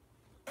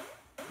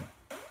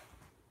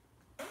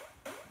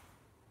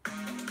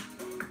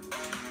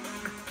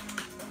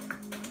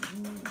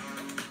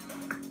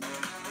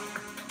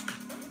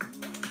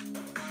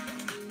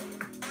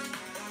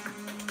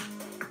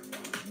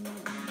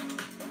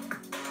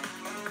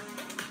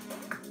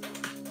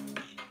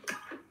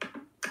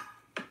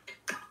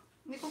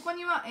 でここ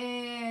には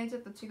ちょ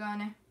っと違う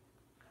ね。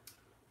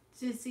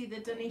Did you see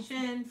the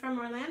donation from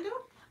Orlando?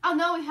 Oh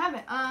no, we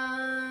haven't.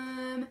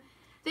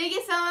 Thank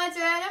you so much,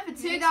 Anna, for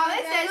 $2.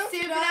 That's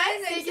super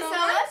nice. Thank you so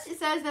much. It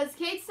says, does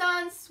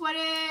Kate-san's sweater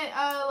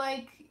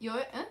like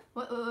your?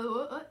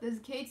 What? Does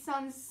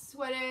Kate-san's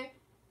sweater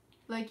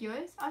like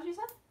yours,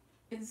 Audrey-san?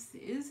 Is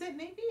it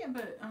maybe?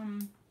 But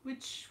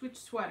which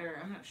sweater?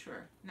 I'm not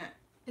sure. No.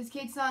 Is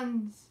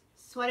Kate-san's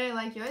sweater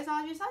like yours,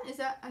 Audrey-san? Is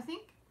that, I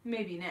think?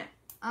 Maybe not.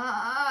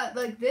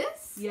 Like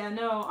this? Yeah,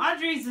 no.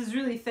 Audrey's is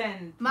really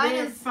thin. Mine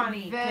They're is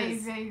funny. very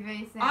 'cause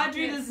thin.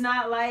 Audrey does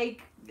not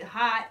like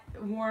hot,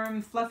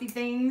 warm, fluffy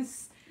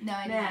things. No,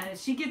 I Nah, don't.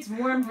 she gets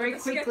warm very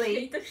私が quickly.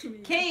 聞いた君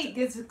に Kate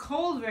gets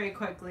cold very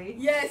quickly.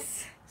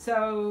 Yes.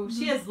 So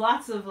she has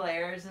lots of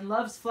layers and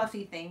loves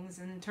fluffy things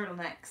and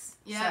turtlenecks.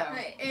 Yeah. は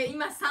い、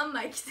今3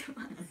枚着て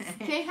ます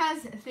So. Kate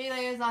has 3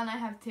 layers on, I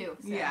have 2.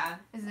 So Yeah.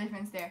 there's a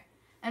difference there.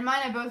 And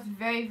mine are both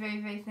very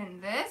thin.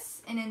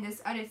 This, and then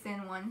this other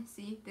thin one.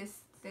 See,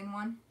 this thin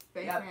one?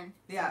 Very Yep. thin.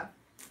 Yeah.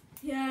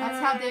 Yeah. That's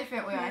how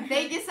different we are.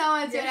 Thank you so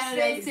much, Yes, Anna.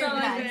 thank That's you so super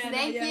much, nice. Anna.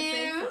 Thank Yes,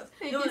 you.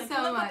 Thank でも you ね、こ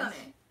so の方 much.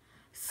 ね、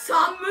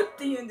寒っ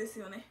て言うんです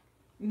よね。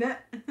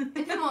ね。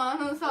でも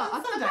さ、あ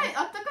ったそうだね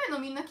かいの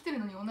みんな着てる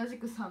のに同じ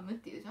く寒っ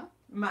て言うじゃん。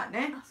まあ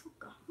ね。あ、そっ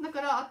か。だか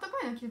らあったか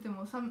いの着てて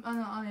も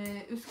あ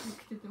れ薄く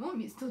着てても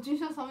途中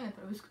から寒いんだっ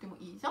たら薄くても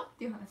いいじゃんっ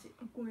ていう話。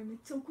ごめん、めっ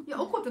ちゃ怒ってる。い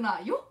や怒ってな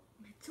いよ。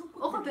めっちゃ怒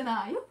怒っる。ってて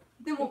ないよ。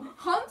でも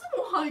半ズ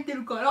ボン履いて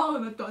るからあ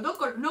なただ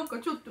からなんか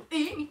ちょっと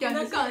みたい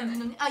な感じ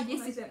のね。あ、イエ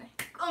ス。じゃない。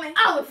ごめん。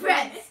 Our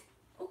friends.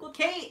 怒っ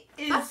て。 Kate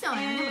is That's not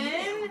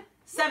in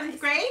 7th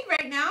grade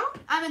right now.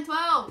 I'm in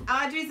 12.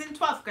 Audrey's in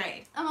 12th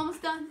grade. I'm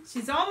almost done.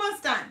 She's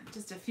almost done.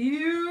 Just a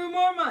few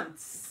more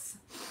months.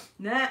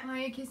 Nah. Why are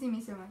you kissing me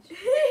so much?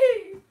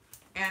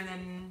 And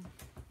then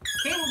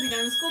Kate will be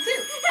done with school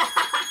too.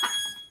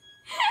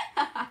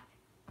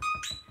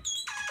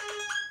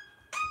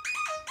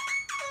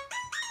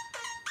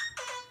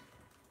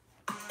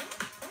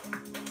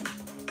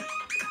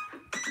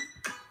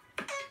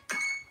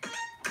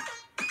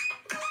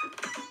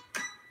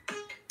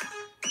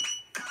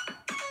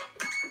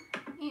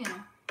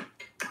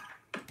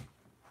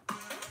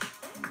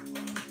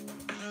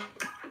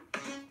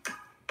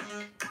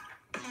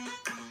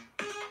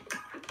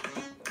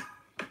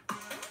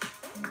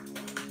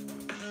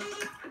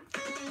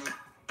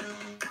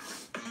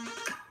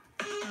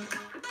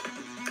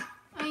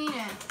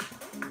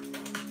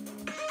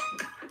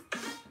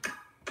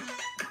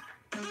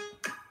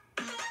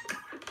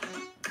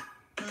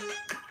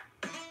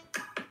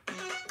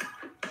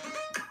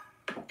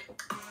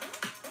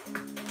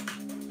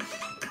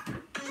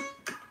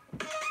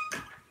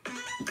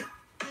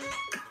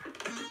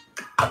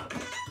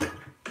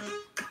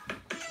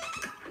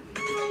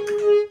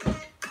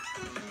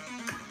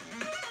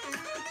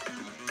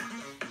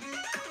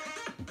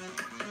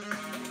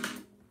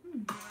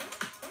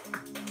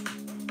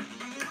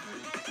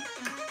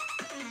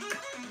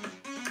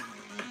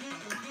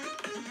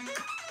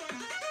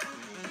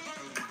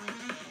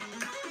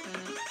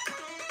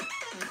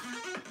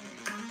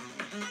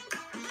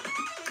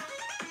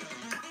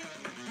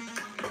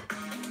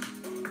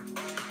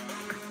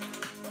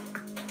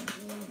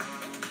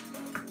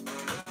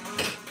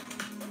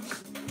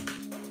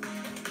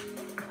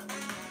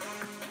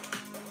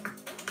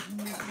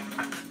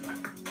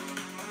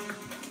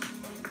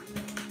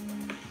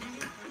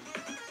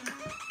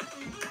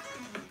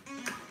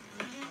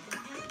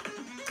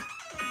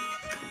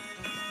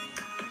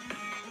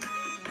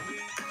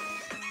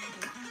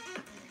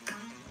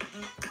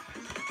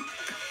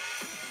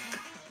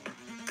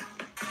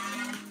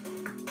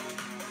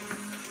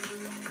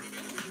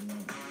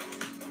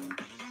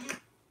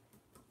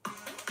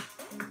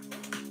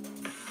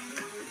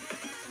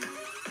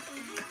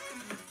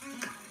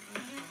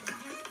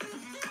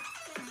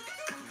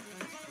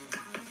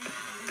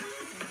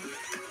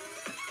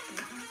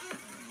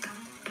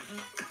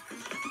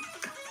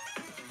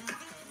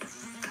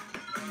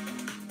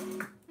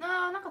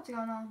 違う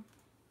な。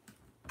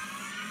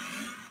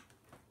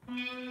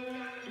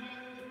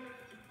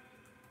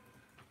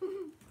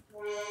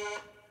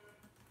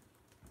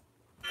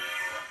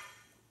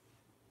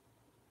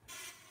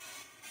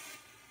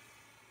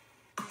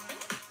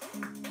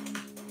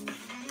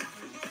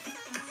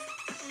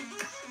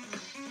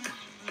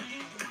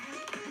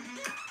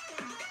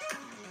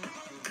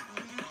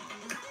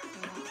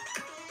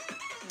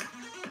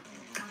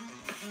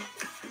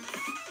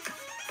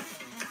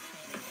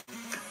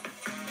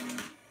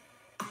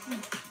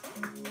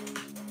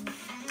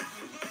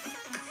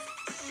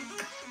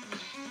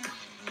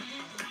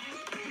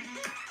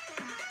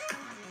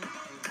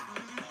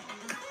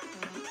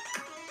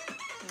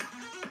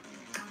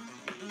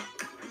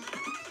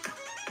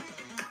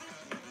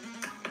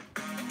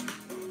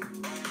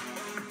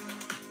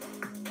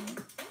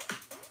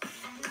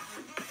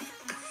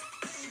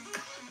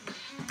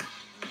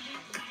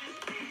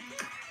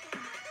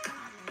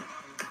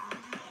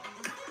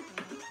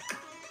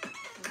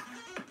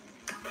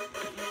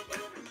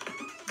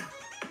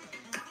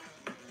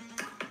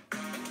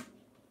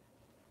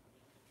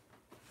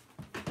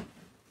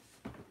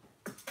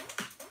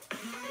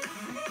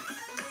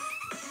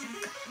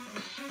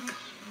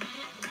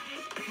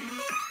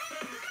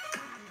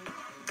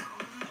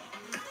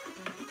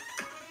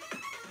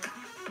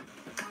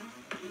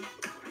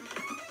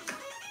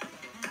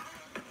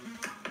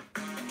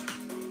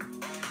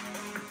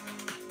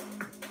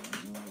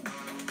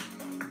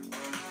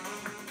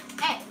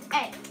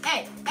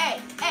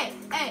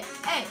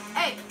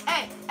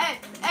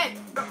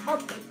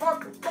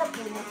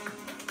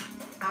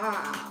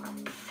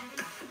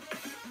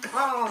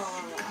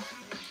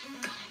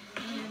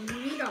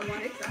耳が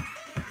割れた。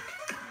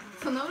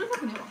そんなうるさ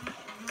くねえわ。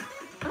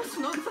あれ、そ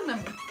んなうるさくない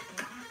もん。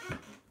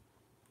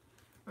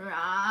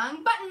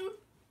Wrong button.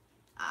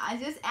 I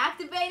just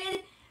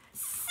activated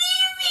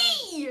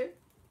Siri.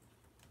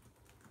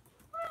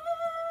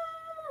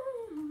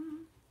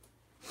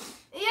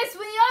 Yes,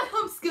 we are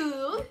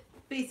homeschooled.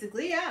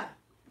 Basically, yeah.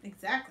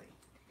 Exactly.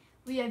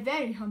 We are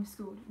very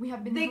homeschooled. We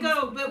have been. They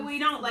go, but we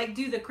don't like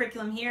do the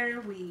curriculum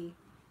here. We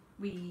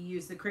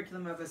use the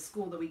curriculum of a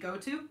school that we go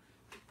to.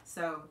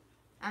 So,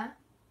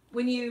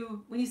 when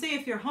you say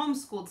if you're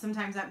homeschooled,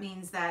 sometimes that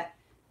means that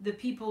the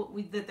people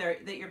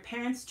that your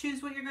parents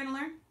choose what you're going to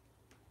learn.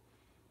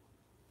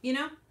 You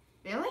know?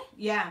 Really?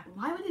 Yeah.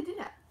 Why would they do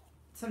that?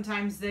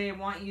 Sometimes they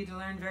want you to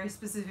learn very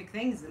specific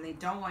things, and they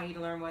don't want you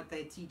to learn what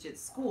they teach at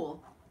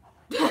school.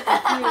 If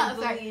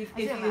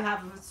you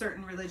have a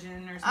certain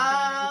religion or something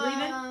that you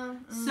believe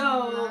in.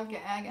 So,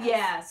 okay, I guess.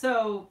 Yeah,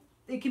 so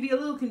it can be a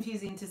little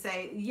confusing to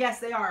say, yes,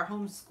 they are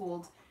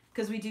homeschooled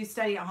because we do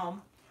study at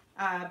home,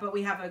 but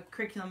we have a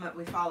curriculum that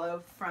we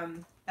follow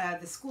from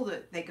the school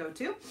that they go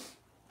to.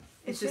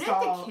 It's Shouldn't just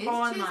all the kids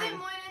online. choose it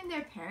more than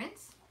their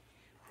parents?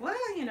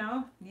 Well, you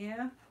know,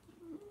 yeah.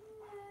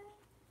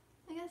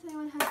 I guess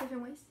everyone has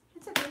different ways.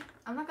 It's okay.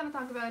 I'm not gonna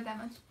talk about it that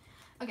much.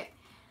 Okay.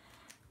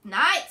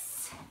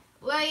 Nice.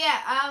 Well,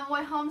 yeah,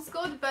 we're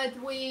homeschooled, but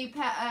we,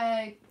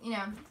 you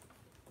know,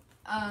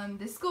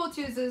 the school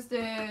chooses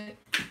the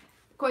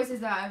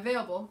courses that are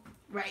available.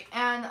 Right.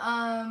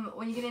 And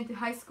when you get into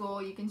high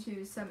school, you can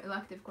choose some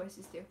elective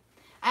courses too.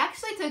 I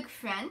actually took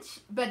French,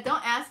 but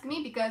don't ask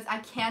me because I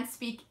can't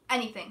speak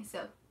anything,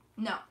 so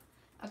no.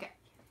 Okay.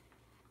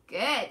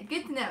 Good.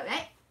 Good to know,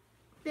 right?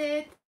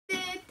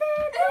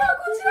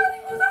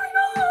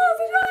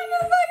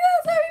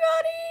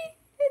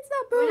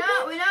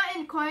 We're not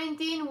in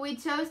quarantine. We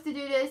chose to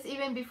do this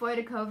even before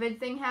the COVID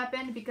thing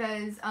happened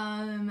because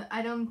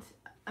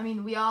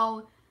we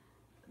all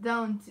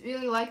don't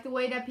really like the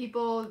way that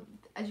people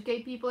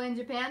educate people in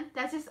Japan.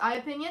 That's just our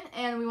opinion,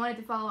 and we wanted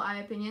to follow our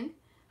opinion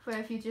for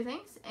future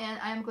things. And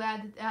I'm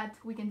glad that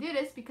we can do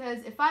this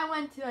because if I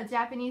went to a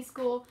Japanese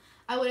school,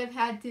 I would have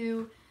had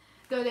to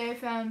go there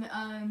from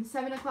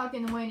 7 o'clock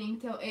in the morning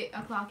till 8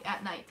 o'clock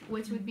at night,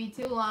 which would be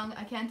too long.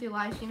 I can't do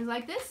live streams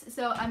like this,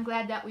 so I'm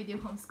glad that we do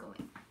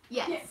homeschooling.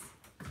 Yes.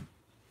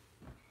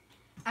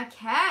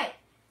 Okay.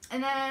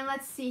 And then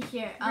let's see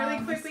here. Really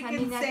quick, we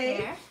can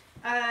say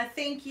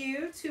thank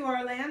you to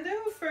Orlando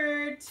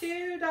for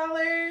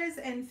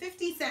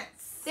 $2.50.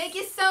 Thank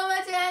you so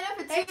much, Orlando,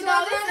 for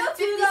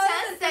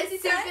 $2.50. That's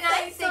super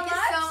nice. Thank you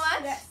so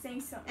much. Yes,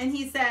 thanks so much. And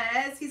he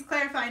says, he's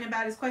clarifying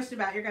about his question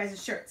about your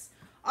guys' shirts.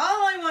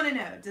 All I want to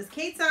know, does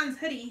Kate-san's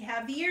hoodie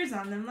have the ears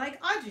on them like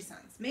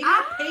Audrey-san's? Maybe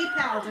a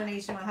PayPal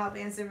donation will help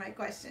answer my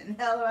question.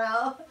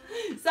 LOL.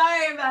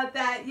 Sorry about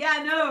that.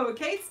 Yeah, no,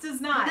 Kate's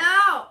does not.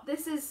 No,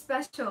 this is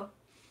special.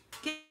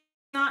 Kate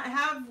does not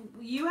have,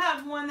 you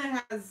have one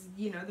that has,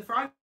 you know, the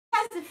frog.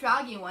 That's the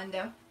froggy one,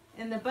 though.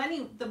 And the bunny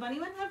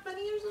one have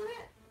bunny ears on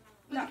it?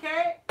 No. The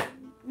carrot?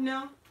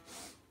 No.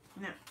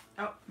 No.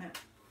 Oh, no.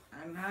 I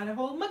don't know how to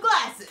hold my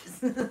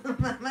glasses.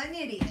 I'm an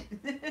idiot.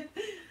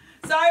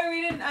 Sorry, we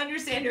didn't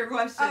understand your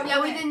question. Oh,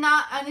 yeah, we did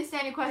not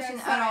understand your question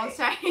Yeah, at all.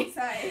 Sorry.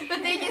 Sorry.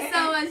 But thank you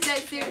so much.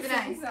 That's super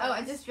nice. so Oh,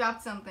 I just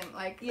dropped something.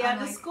 Like, Yeah, I'm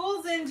the like,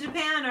 schools in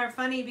Japan are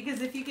funny because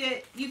if you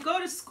go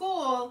to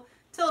school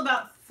till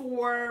about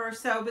 4 or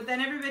so, but then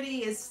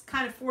everybody is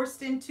kind of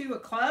forced into a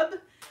club,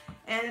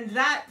 and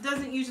that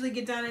doesn't usually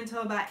get done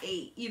until about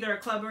 8, either a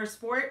club or a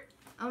sport.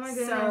 oh my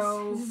goodness.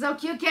 So- This is so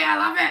cute, Kate. I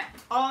love it.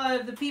 All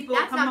of the people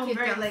That's come not home cute,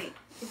 very though. late.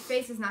 His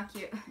face is not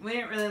cute. We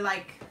didn't really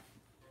like.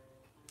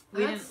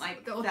 We That's didn't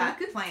like the that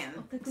otaku? plan.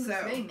 Otaku looks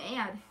very So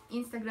mad.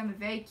 Instagram is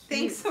very cute.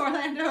 thanks,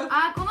 Orlando.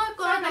 あ、この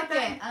子なんだっ Sorry け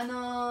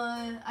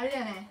about あれだ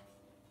よね。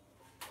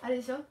あれ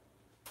でしょ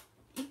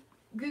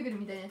Google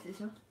みたいなやつで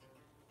しょ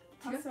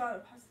パスワー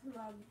ド。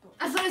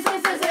あ、それありがとう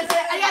あ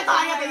りがと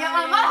う。いや、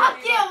まだはっ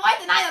きり覚え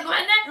てないの。ご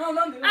めんね。あ、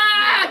なんで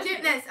Ah,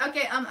 cuteness.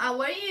 Okay,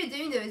 what are you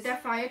doing though? Is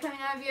that fire coming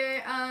out of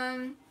your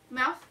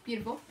mouth?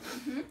 Beautiful.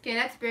 Okay,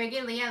 that's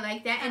burgundy. I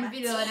like that. And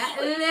below that.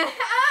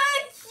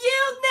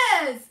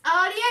 Cuteness!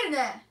 ありえる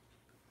ね。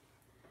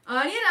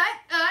ありえない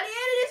ありえる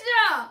でし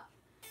ょ。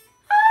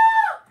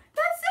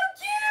That's so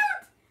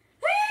cute!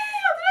 Hey,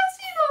 新し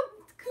い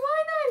の加え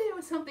な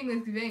いで。Something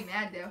looks very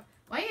mad though.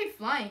 Why are you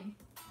flying?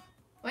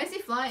 Why is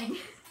he flying?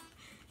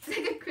 He's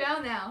like a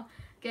crow now.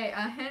 Okay,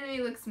 Henry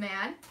looks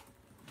mad.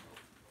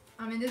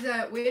 I mean, there's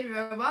a weird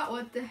robot.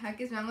 What the heck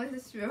is wrong with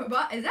this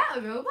robot? Is that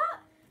a robot?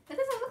 That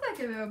doesn't look like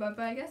a robot,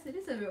 but I guess it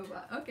is a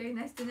robot. Okay,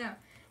 nice to know.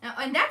 Now,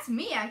 and that's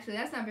me actually.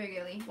 That's not very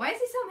girly. Why is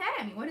he so mad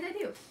at me? What did I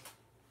do?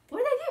 What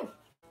did I do?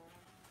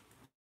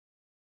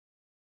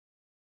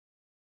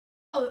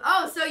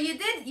 Oh, so you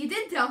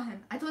did tell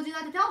him. I told you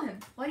not to tell him.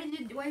 Why did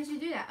you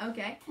do that?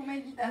 Okay.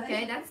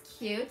 Okay, that's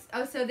cute.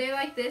 Oh, so they're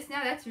like this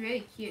now. That's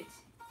really cute.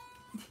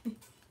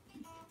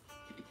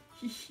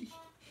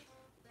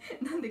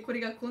 なんでこれ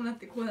がこうなっ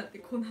てこうなって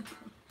こうなったの？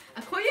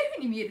あ、こういう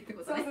風に見えるって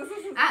ことね。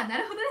あ、な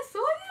るほどね。そ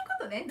ういう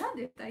ことね。なん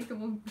で二人と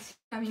も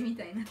紙み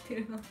たいになって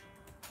るの？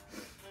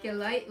 Okay,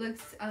 light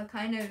looks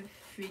kind of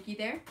freaky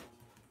there.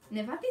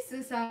 ね、バティ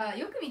スさ、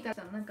よく見た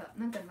らなんか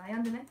悩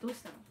んでない？どう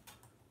したの？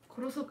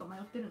殺そうか迷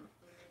ってるの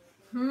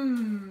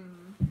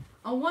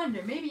？I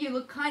wonder, maybe you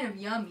look kind of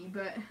yummy,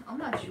 but I'm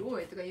not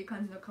sure とかいう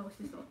感じの顔し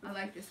てそう。I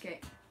like this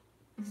cake.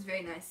 This is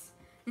very nice.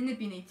 ねね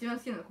ぴね一番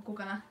好きなのここ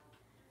かな。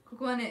こ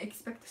こはね、エキ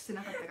スペクトして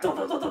なかったか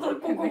ら。でもこの2人っ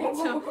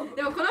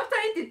て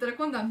言ったら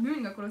今度はムー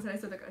ンが殺され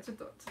そうだからちょっ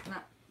と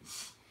な。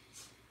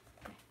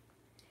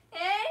エ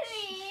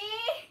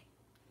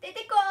リー出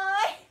てこ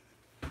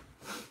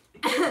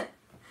い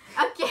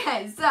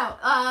Okay, so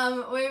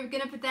we're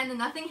gonna pretend that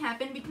nothing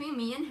happened between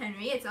me and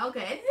Henry. It's all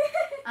good.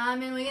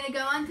 And we're gonna go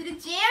on to the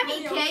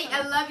jammy cake.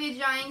 I love your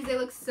drawings. They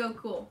look so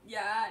cool. い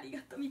やー、ありが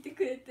とう見て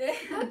くれて。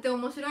だって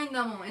面白いん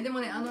だもん。でも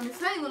ね、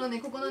最後のね、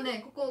ここの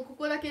ね、こ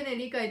こだけね、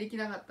理解でき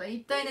なかった。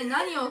一体ね、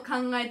何を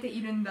考えて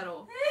いるんだ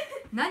ろ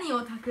う。何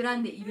を企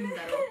んでいるんだ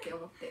ろうって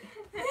思って。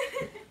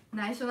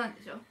内緒なん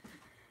でしょ。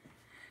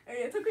い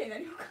や、特に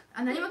何もか。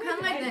あ、何も考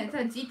えてない。た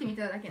だじって見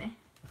ただけね。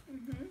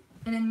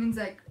And then Moon's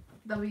like,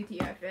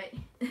 WTF, right?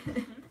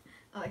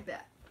 I like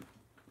that.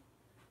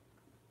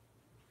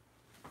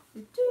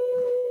 見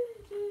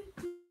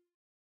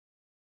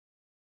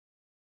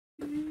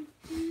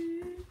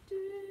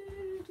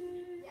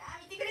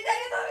てくれてあり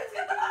がとう。嬉し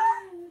かったな。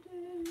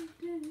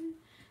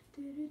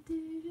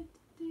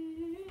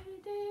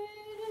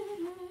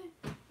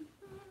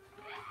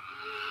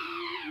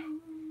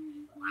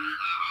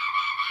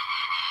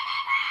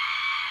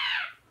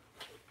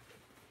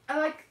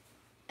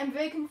I'm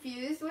very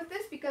confused with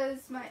this because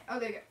there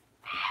you go.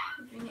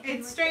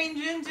 It's strange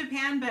in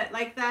Japan, but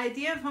like the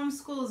idea of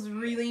homeschool is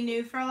really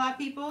new for a lot of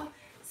people.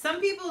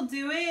 Some people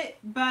do it,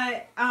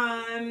 but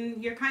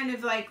you're kind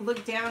of like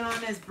looked down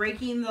on as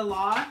breaking the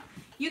law.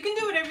 You can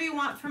do whatever you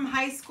want from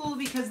high school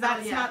because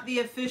that's not the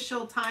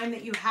official time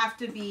that you have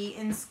to be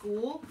in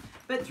school.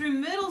 But through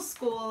middle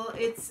school,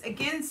 it's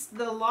against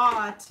the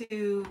law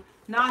to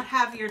not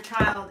have your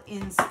child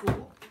in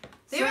school.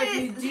 So if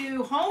you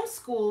do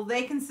homeschool,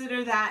 they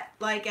consider that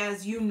like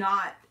as you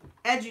not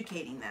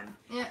educating them.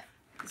 Yeah.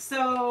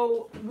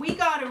 So we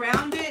got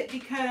around it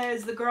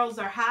because the girls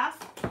are half,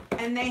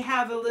 And they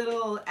have a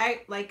little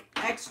like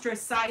extra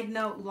side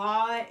note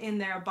law in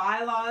their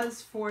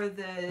bylaws for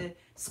the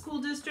school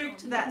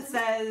district that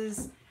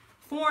says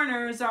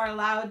foreigners are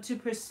allowed to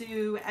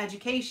pursue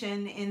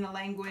education in the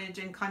language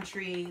and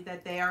country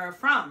that they are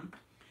from.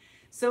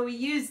 So we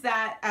used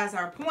that as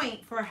our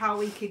point for how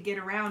we could get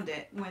around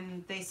it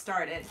when they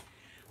started.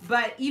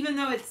 But even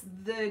though it's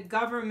the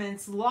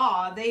government's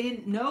law, they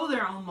didn't know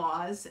their own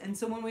laws. And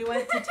so when we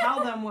went to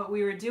tell them what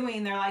we were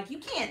doing, they're like, you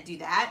can't do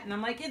that. And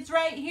I'm like, it's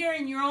right here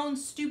in your own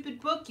stupid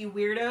book, you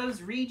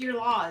weirdos. Read your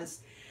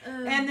laws.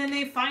 And then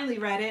they finally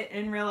read it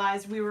and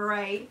realized we were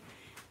right.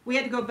 We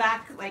had to go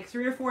back like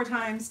 3 or 4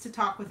 times to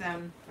talk with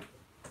them.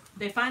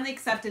 They finally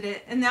accepted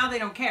it, and now they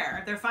don't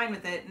care. They're fine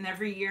with it. And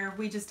every year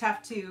we just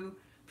have to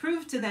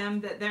prove to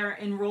them that they're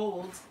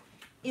enrolled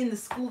in the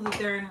school that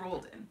they're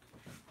enrolled in.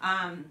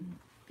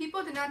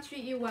 People do not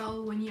treat you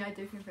well when you are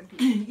different from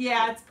people.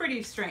 Yeah, it's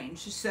pretty strange.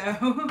 So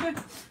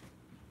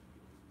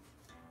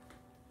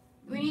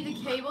we need a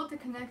cable to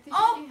connect it.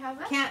 Oh, Do you have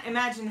that? can't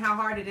imagine how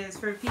hard it is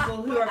for people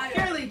who are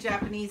purely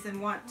Japanese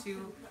and want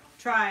to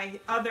try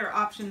other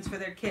options for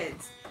their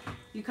kids.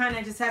 You kind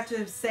of just have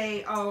to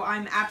say, "Oh,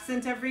 I'm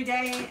absent every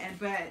day,"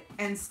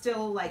 and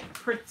still like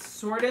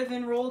sort of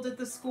enrolled at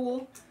the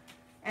school,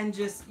 and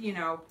just be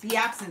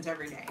absent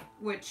every day,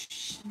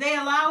 which they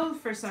allow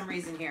for some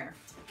reason here.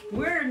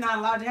 We're not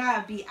allowed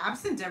to be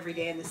absent every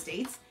day in the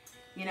States,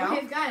 Well,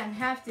 you've got to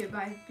have to,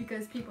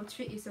 because people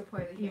treat you so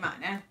poorly here.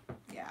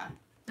 Yeah.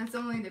 That's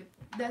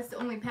the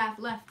only path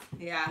left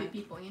Yeah. for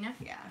people, Yeah.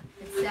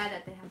 It's sad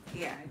that they have to.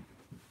 Yeah.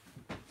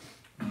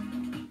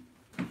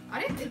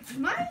 Is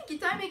my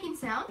guitar making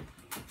sound?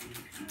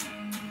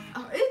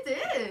 Oh, it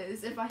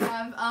is. If I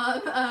have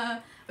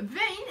a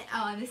brain,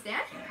 I'll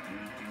understand.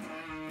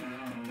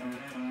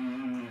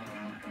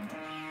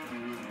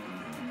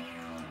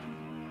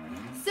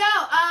 So,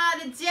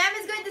 the jam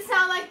is going to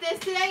sound like this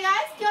today,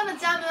 guys. 今日の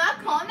ジャムは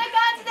こんな感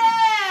じで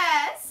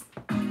す。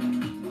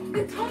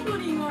タンド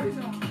リーもあるじ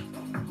ゃん。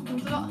本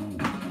当だ。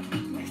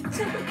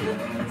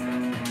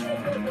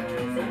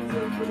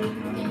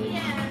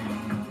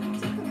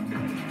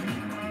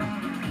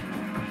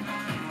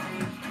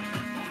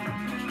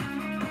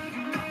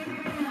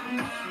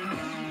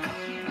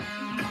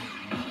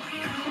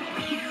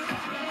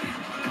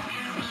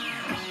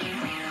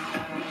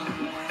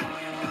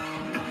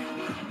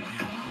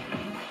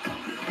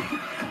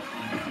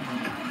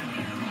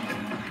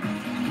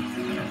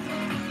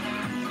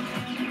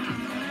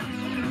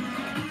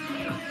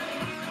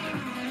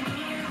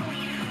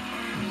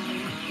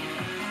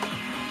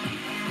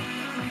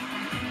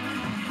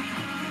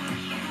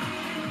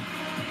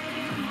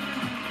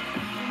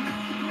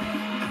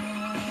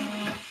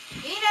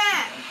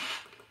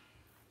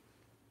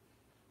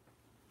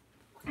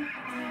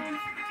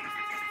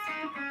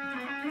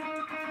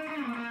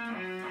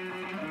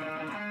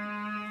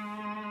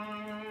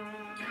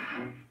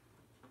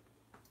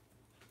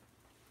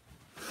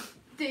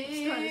めっ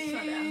ちゃいい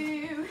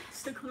ね。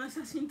ちょっとこの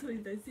写真撮り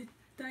たい絶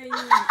対に。Oh no,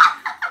 you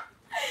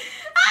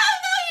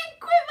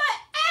quit my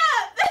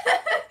app!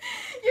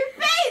 Your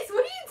face!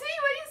 What are you doing?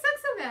 Why do you suck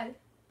so bad?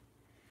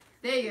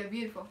 There you go,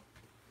 beautiful.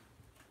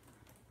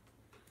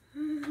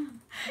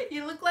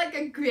 You look like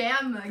a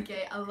grandma,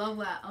 okay? I love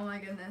that. Oh my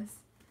goodness.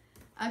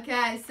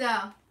 Okay, so.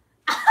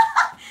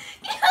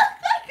 You look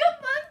like a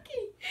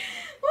monkey!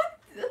 What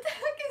the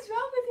heck is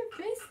wrong with your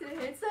face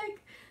today? It's like,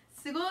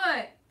 すご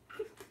い.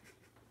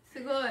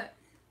 すごい.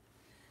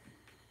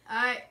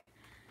 Alright.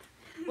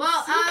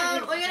 Well,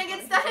 we're gonna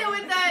get started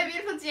with our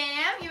beautiful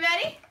jam. You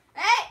ready?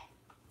 Hey!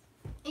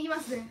 いきま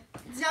すね。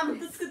ジャム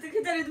です。作ってく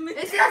れたらめっち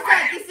ゃ。 It's just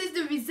like, this is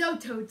the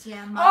risotto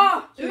jam.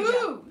 Oh, Here we go.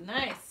 ooh,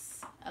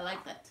 nice. I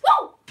like that.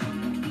 Woo!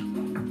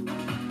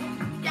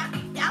 Down,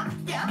 down,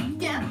 down,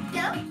 down,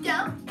 down,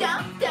 down,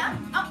 down,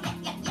 down. Oh, yeah,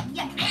 yeah,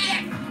 yeah, yeah,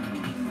 yeah.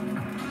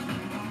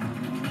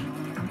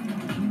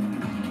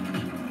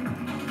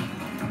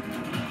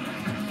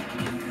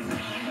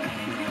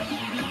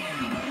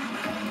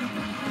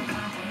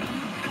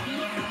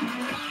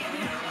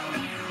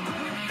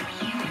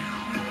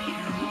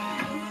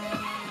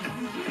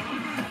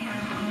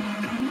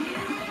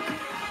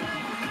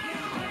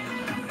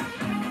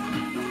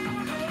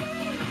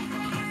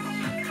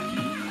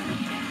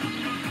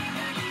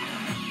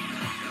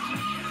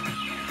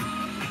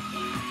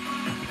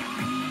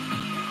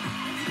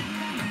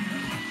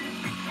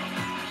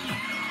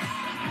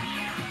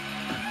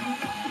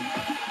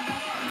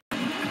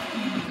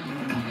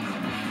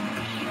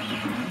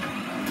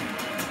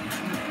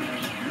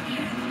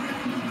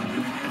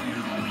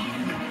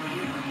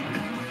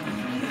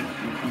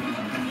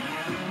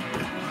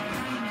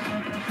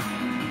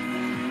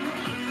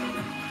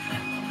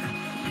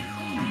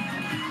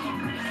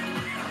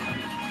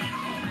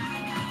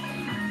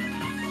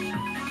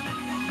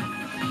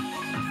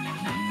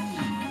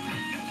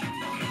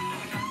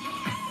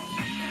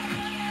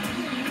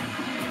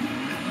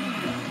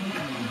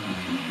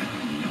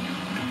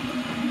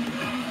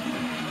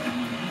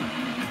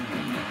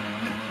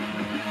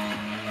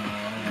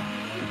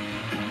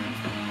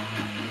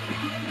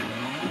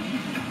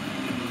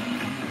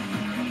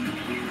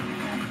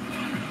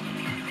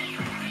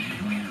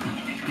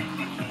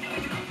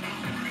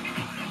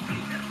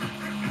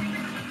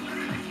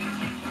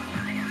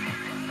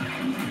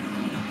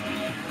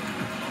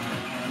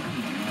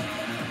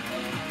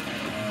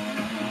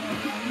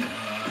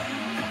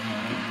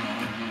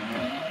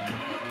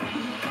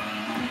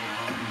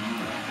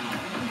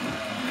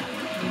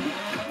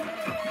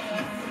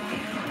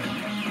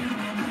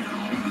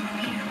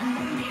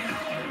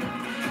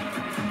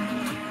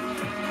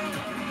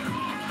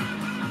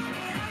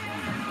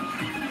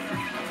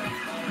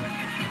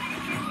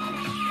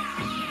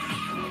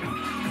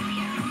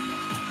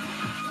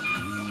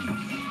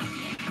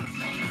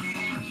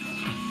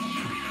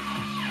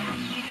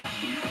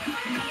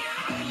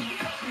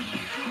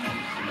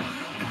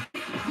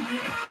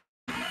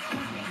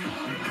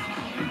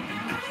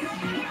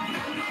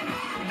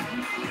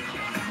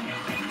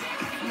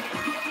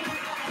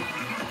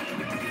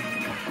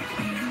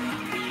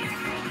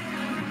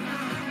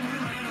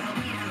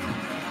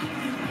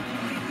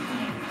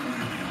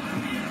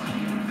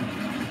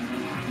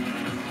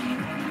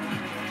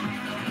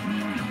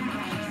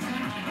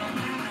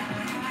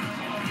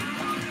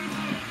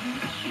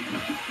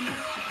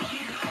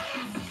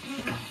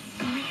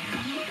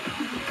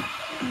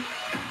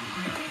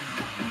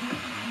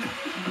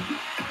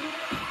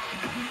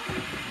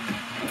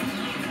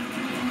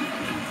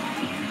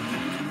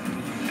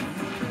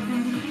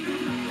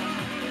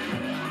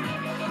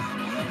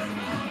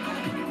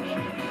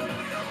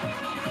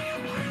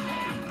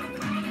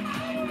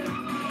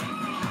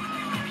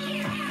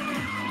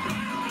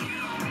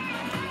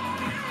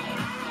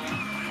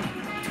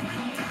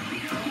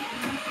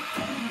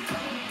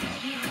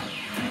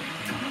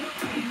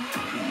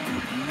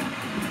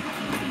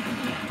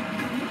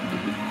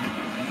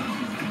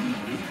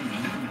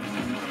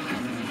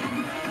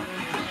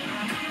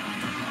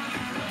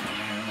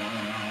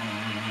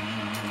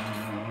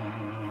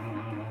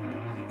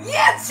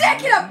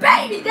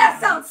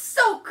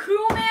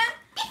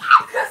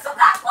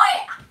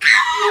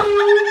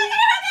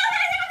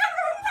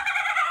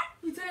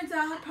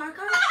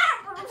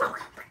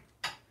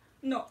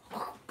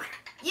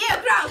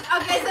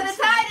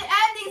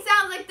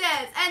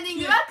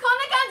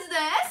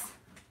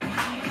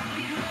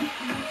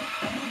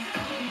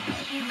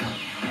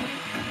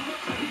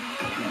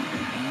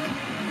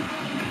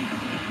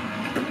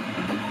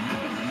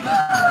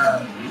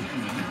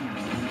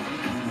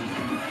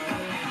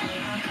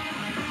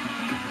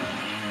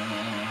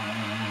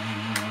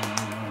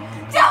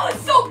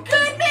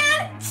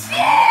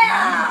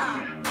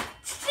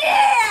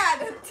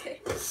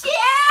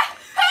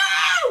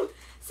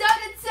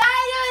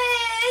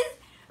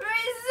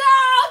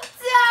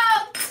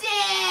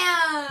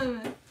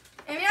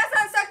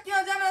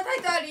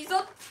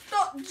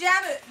 ジャ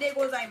ムで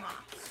ございます。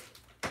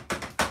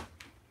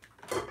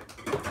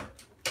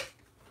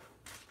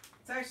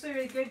It's actually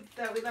really good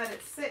that we let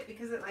it sit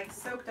because it like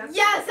soaked up.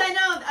 Yes, I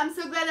know. I'm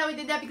so glad that we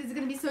did that because it's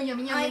gonna be so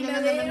yummy. I'm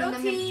a little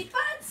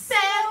teapot.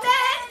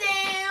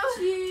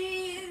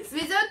 Cheese.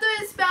 Risotto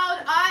is spelled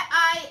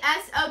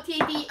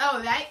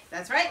Risotto, right?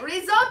 That's right.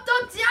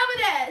 Risotto jamu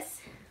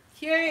desu.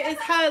 Here is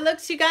how it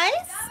looks, you guys.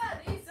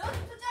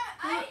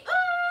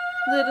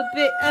 Little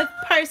bit of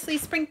parsley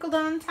sprinkled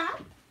on top.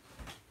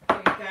 There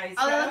you guys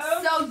Oh, go. that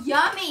looks so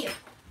yummy.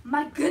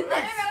 My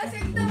goodness.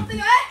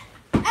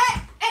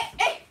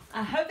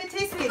 I hope it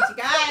tastes good, you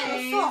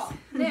guys.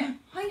 ね、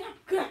早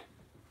く。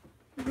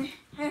ね、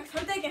早く食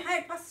べたいけん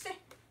早くパスして。や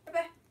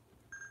べ。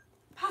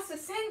パス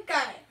1000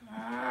回。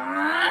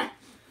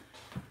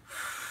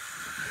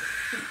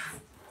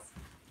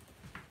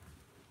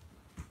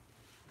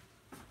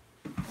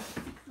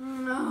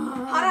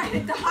腹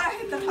減った腹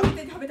減った食べ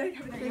たい食べたい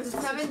食べたい。 It's the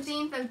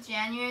 17th of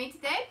January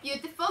today.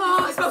 Beautiful.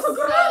 Oh, This so looks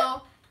good.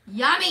 so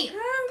yummy. う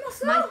ま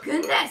そう。 My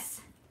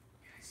goodness.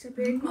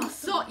 ベーコン。うま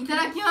そう。いた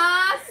だきま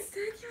す。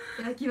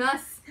いただきま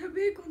す。いや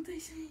ベーコンと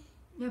一緒に。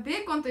いやベ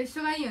ーコンと一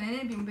緒がいいよ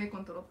ね。ネビもベーコ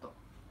ンとロット。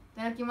い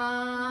ただき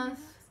ま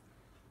す。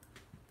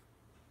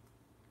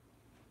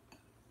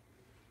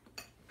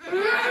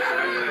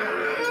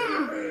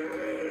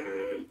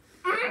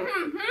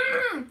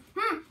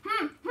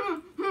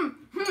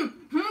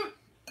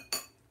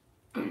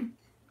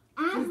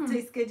Does it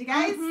taste good, you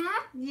guys?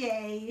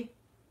 Yay.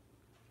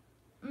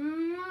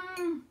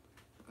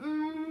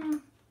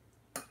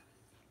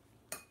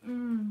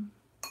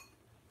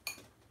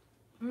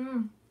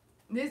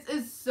 This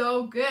is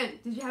so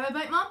good. Did you have a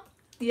bite, Mom?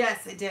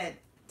 Yes, I did.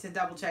 To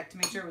double check to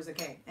make sure it was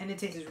okay. And it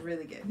tasted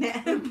really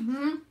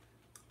good.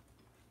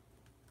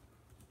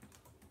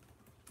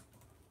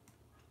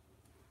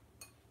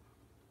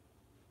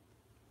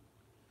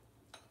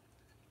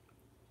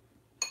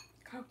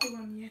 過去が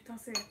見えた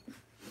せい。過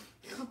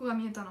去が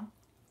見えたの。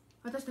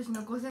私たち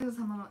のご先祖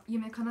様の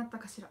夢叶った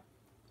かしら。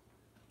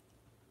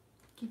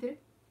聞いてる？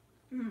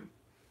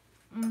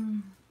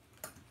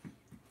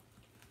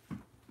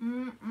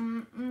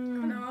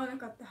叶わな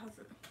かったは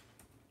ず。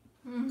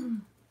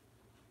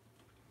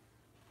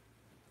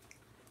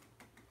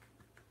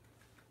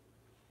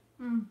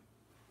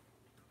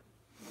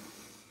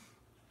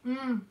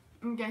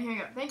Okay, here you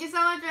go. Thank you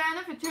so much,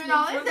 Joanna, for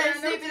 $2.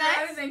 That's super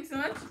nice. Thanks so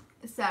much.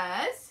 It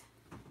says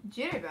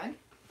jitterbug.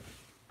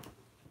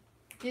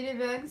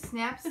 Jitterbug,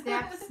 snap,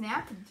 snap,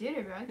 snap,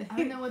 jitterbug. I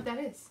don't know what that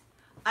is.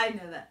 I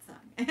know that song.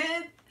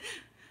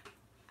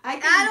 I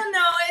don't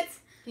know it.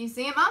 Can you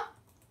sing it, Mom?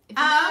 If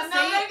you No, know, I'm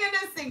say not it.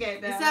 gonna sing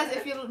it. It says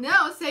if you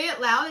know, say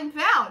it loud and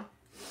proud.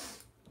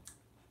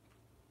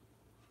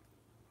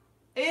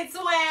 It's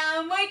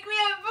Wham! Wake me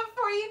up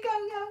before you go.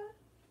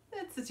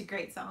 That's such a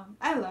great song.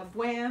 I love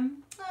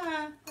Wham.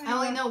 I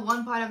only know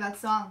one part of that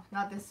song,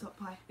 not this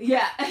part.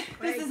 Yeah,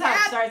 this is how it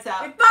starts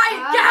out. Bye,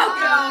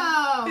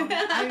 Oh,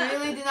 I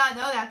really did not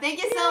know that.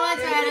 Thank you so much,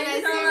 Joanna.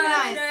 That's super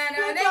nice.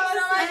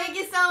 Thank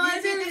you so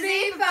much. You Mr. Z.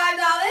 receive $5.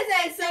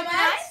 Thanks so Super much.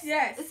 nice.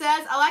 Yes. It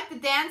says, I like the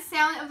dance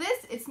sound of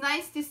this. It's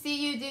nice to see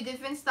you do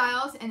different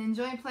styles and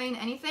enjoy playing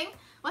anything.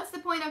 What's the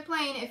point of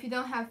playing if you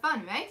don't have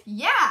fun, right?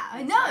 Yeah,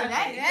 I know,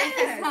 right? Yes, Thank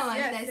you so much.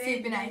 yes, That's thank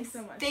super you nice.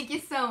 so much. Thank you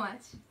so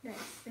much. Yes,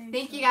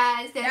 Thank you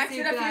guys. That's Back to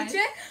the super nice.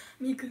 future.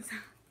 みーくんさん、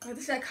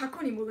私は過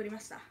去に戻りま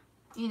した。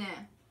いい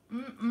ね。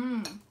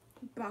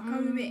バカ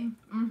うめえ。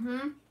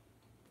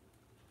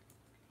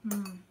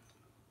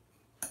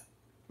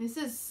This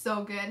is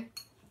so good.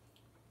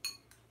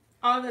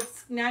 Oh,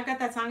 that's now I've got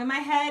that song in my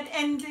head,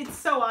 and it's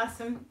so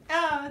awesome.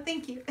 Oh,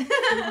 thank you.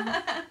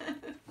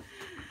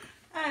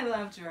 I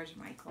love George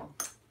Michael.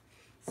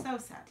 So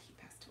sad he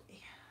passed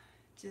away.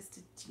 Just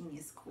a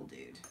genius, cool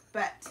dude.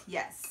 But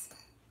yes,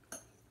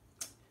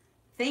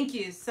 thank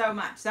you so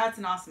much. That's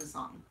an awesome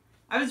song.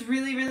 I was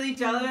really, really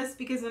jealous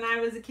because when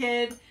I was a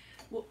kid,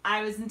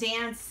 I was in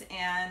dance,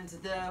 and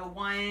the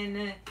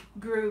one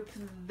group,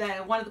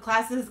 one of the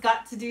classes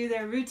got to do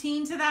their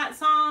routine to that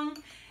song,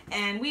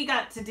 and we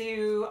got to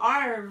do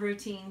our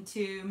routine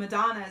to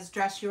Madonna's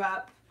Dress You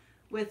Up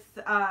with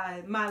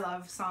My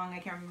Love song. I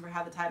can't remember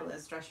how the title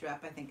is. Dress You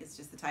Up, I think it's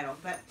just the title.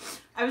 But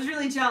I was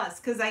really jealous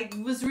because I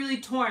was really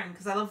torn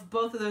because I love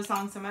both of those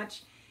songs so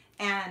much,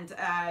 and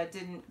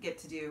didn't get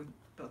to do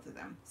both of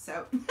them.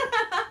 So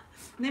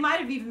they might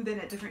have even been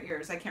at different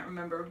years. I can't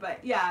remember.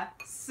 But yeah,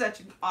 such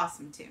an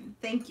awesome tune.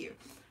 Thank you.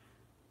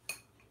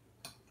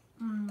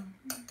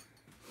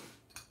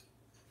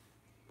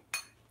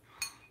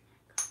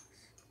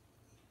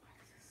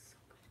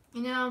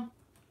 You know,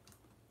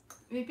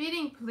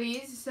 repeating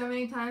please so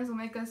many times will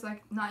make us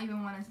like not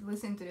even want to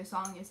listen to the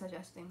song you're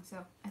suggesting. So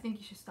I think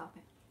you should stop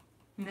it.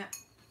 No.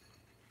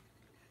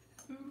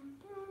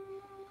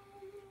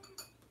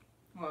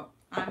 Well,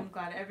 I'm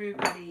glad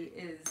everybody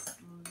is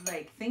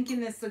like thinking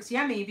this looks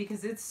yummy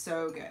because it's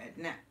so good.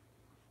 No.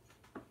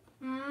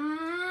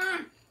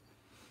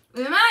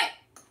 うまい。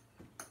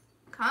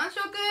完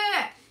食。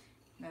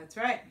 That's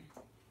right.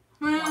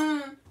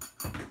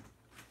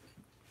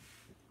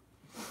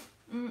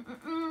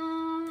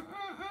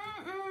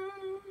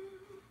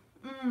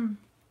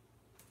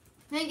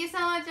 Thank you so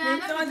much,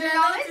 Anna, for $2.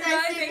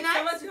 That's super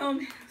nice.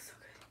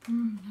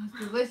 That's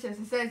delicious.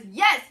 It says,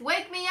 yes,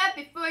 wake me up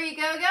before you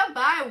go,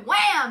 bye,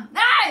 wham!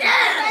 Nice!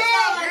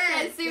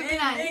 That's super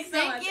nice.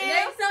 Thank you.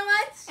 Thanks so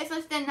much. そ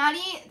してなり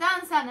ダ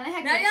ンさん781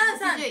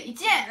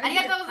円あり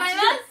がとうござい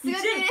ます。すご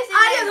く嬉しいです。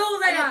ありがとうご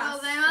ざいま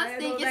す。ありが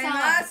とうござい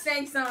ます。Thank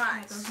you so much. Thank you so あ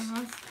りがとうござい much.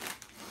 ま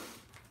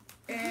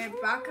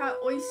す。バカ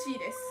美味しい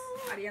です。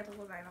ありがとう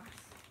ございます。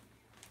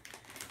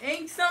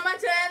Thank you so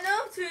much,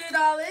 Anna. $2.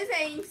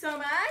 Thank you so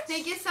much.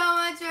 Thank you so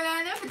much,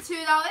 Orlando, for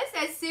 $2.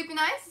 That's super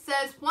nice. It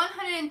says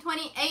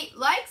 128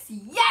 likes.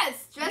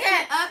 Yes! Dressing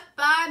Yes. Up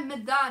by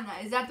Madonna.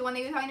 Is that the one that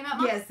you're talking about,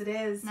 Mom? Yes, it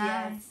is.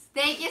 Nice. Yes.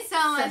 Thank you so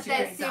much. Such a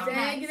That's great super song.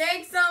 nice. Thank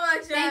you so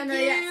much, Thank Anna. you.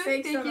 Yes,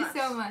 thank Thank you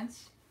so much. much.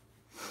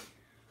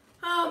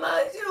 マ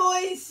ジ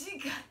美味し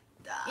か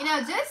った。 You know,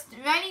 just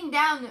writing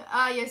down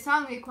your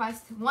song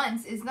request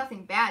once is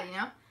nothing bad, you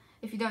know?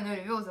 If you don't know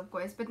the rules, of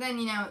course. But then,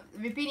 you know,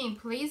 repeating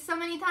please so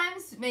many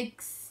times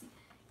makes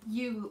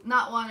you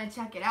not want to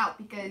check it out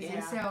because you're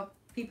Yeah. so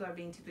People are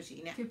being too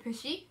pushy now. too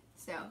pushy.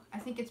 So I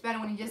think it's better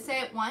when you just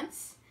say it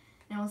once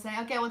and we'll say,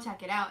 okay, we'll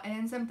check it out. And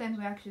then sometimes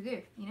we actually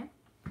do, you know?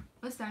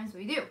 Most times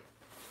we do.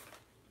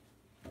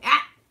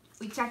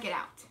 We check it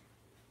out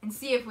and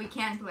see if we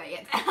can play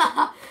it.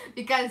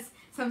 Because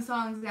some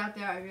songs out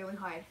there are really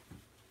hard.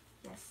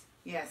 Yes.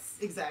 Yes,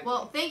 exactly.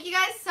 Well, thank you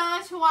guys so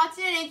much for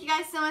watching. Thank you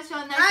guys so much for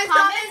all the nice Nice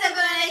comments and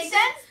comments.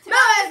 donations.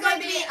 Tomorrow is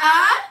going to be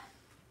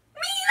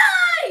me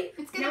live.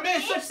 It's Now gonna we're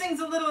going be to switch things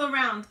a little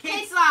around. Kate's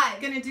Kate's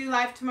live. going to do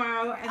live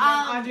tomorrow, and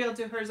then Audrey will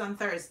do hers on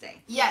Thursday.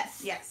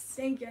 Yes. Yes.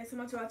 Thank you guys so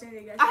much for watching.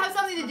 Thank you guys I so have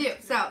much. something to do.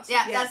 So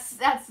yeah, Yes.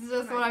 that's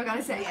just what I've got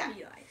to say. Yeah.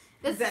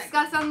 Let's Exactly.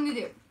 got something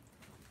to do.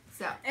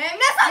 So. 皆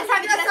さん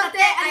見てくださって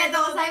ありが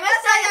とうございまし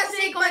た。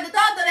優しいコメントと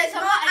ドネーシ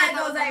ョンもありが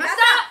とうございました。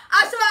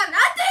明日は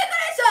なんていうか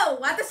でしょ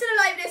う。私の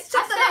ライブです。ち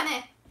ょっと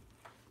ね、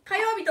火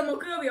曜日と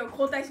木曜日を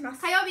交代しま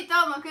す。火曜日と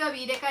木曜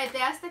日入れ替えて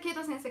明日ケイ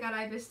ト先生が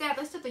ライブして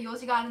私ちょっと用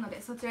事があるので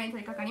そちらに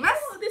取り掛かりま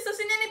す。で、そし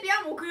てねねぴ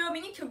は木曜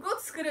日に曲を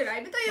作るラ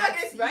イブというわ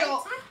けです。 That's right.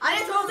 あ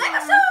りがとうございま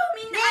した。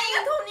みんなあり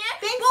がとうね。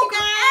 Thanks, 僕 you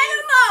guys.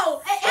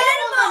 エ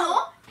ル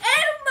モエ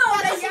ルモ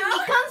だ私よ。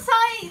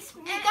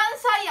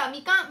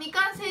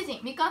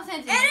みかん星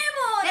人エルモ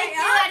Thank だ you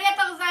よ。ありが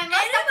とうございま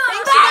したエ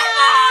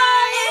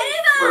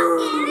ル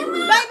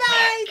モ。 Bye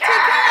bye. Take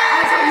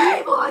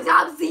care. Bye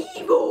bye.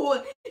 Take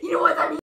care.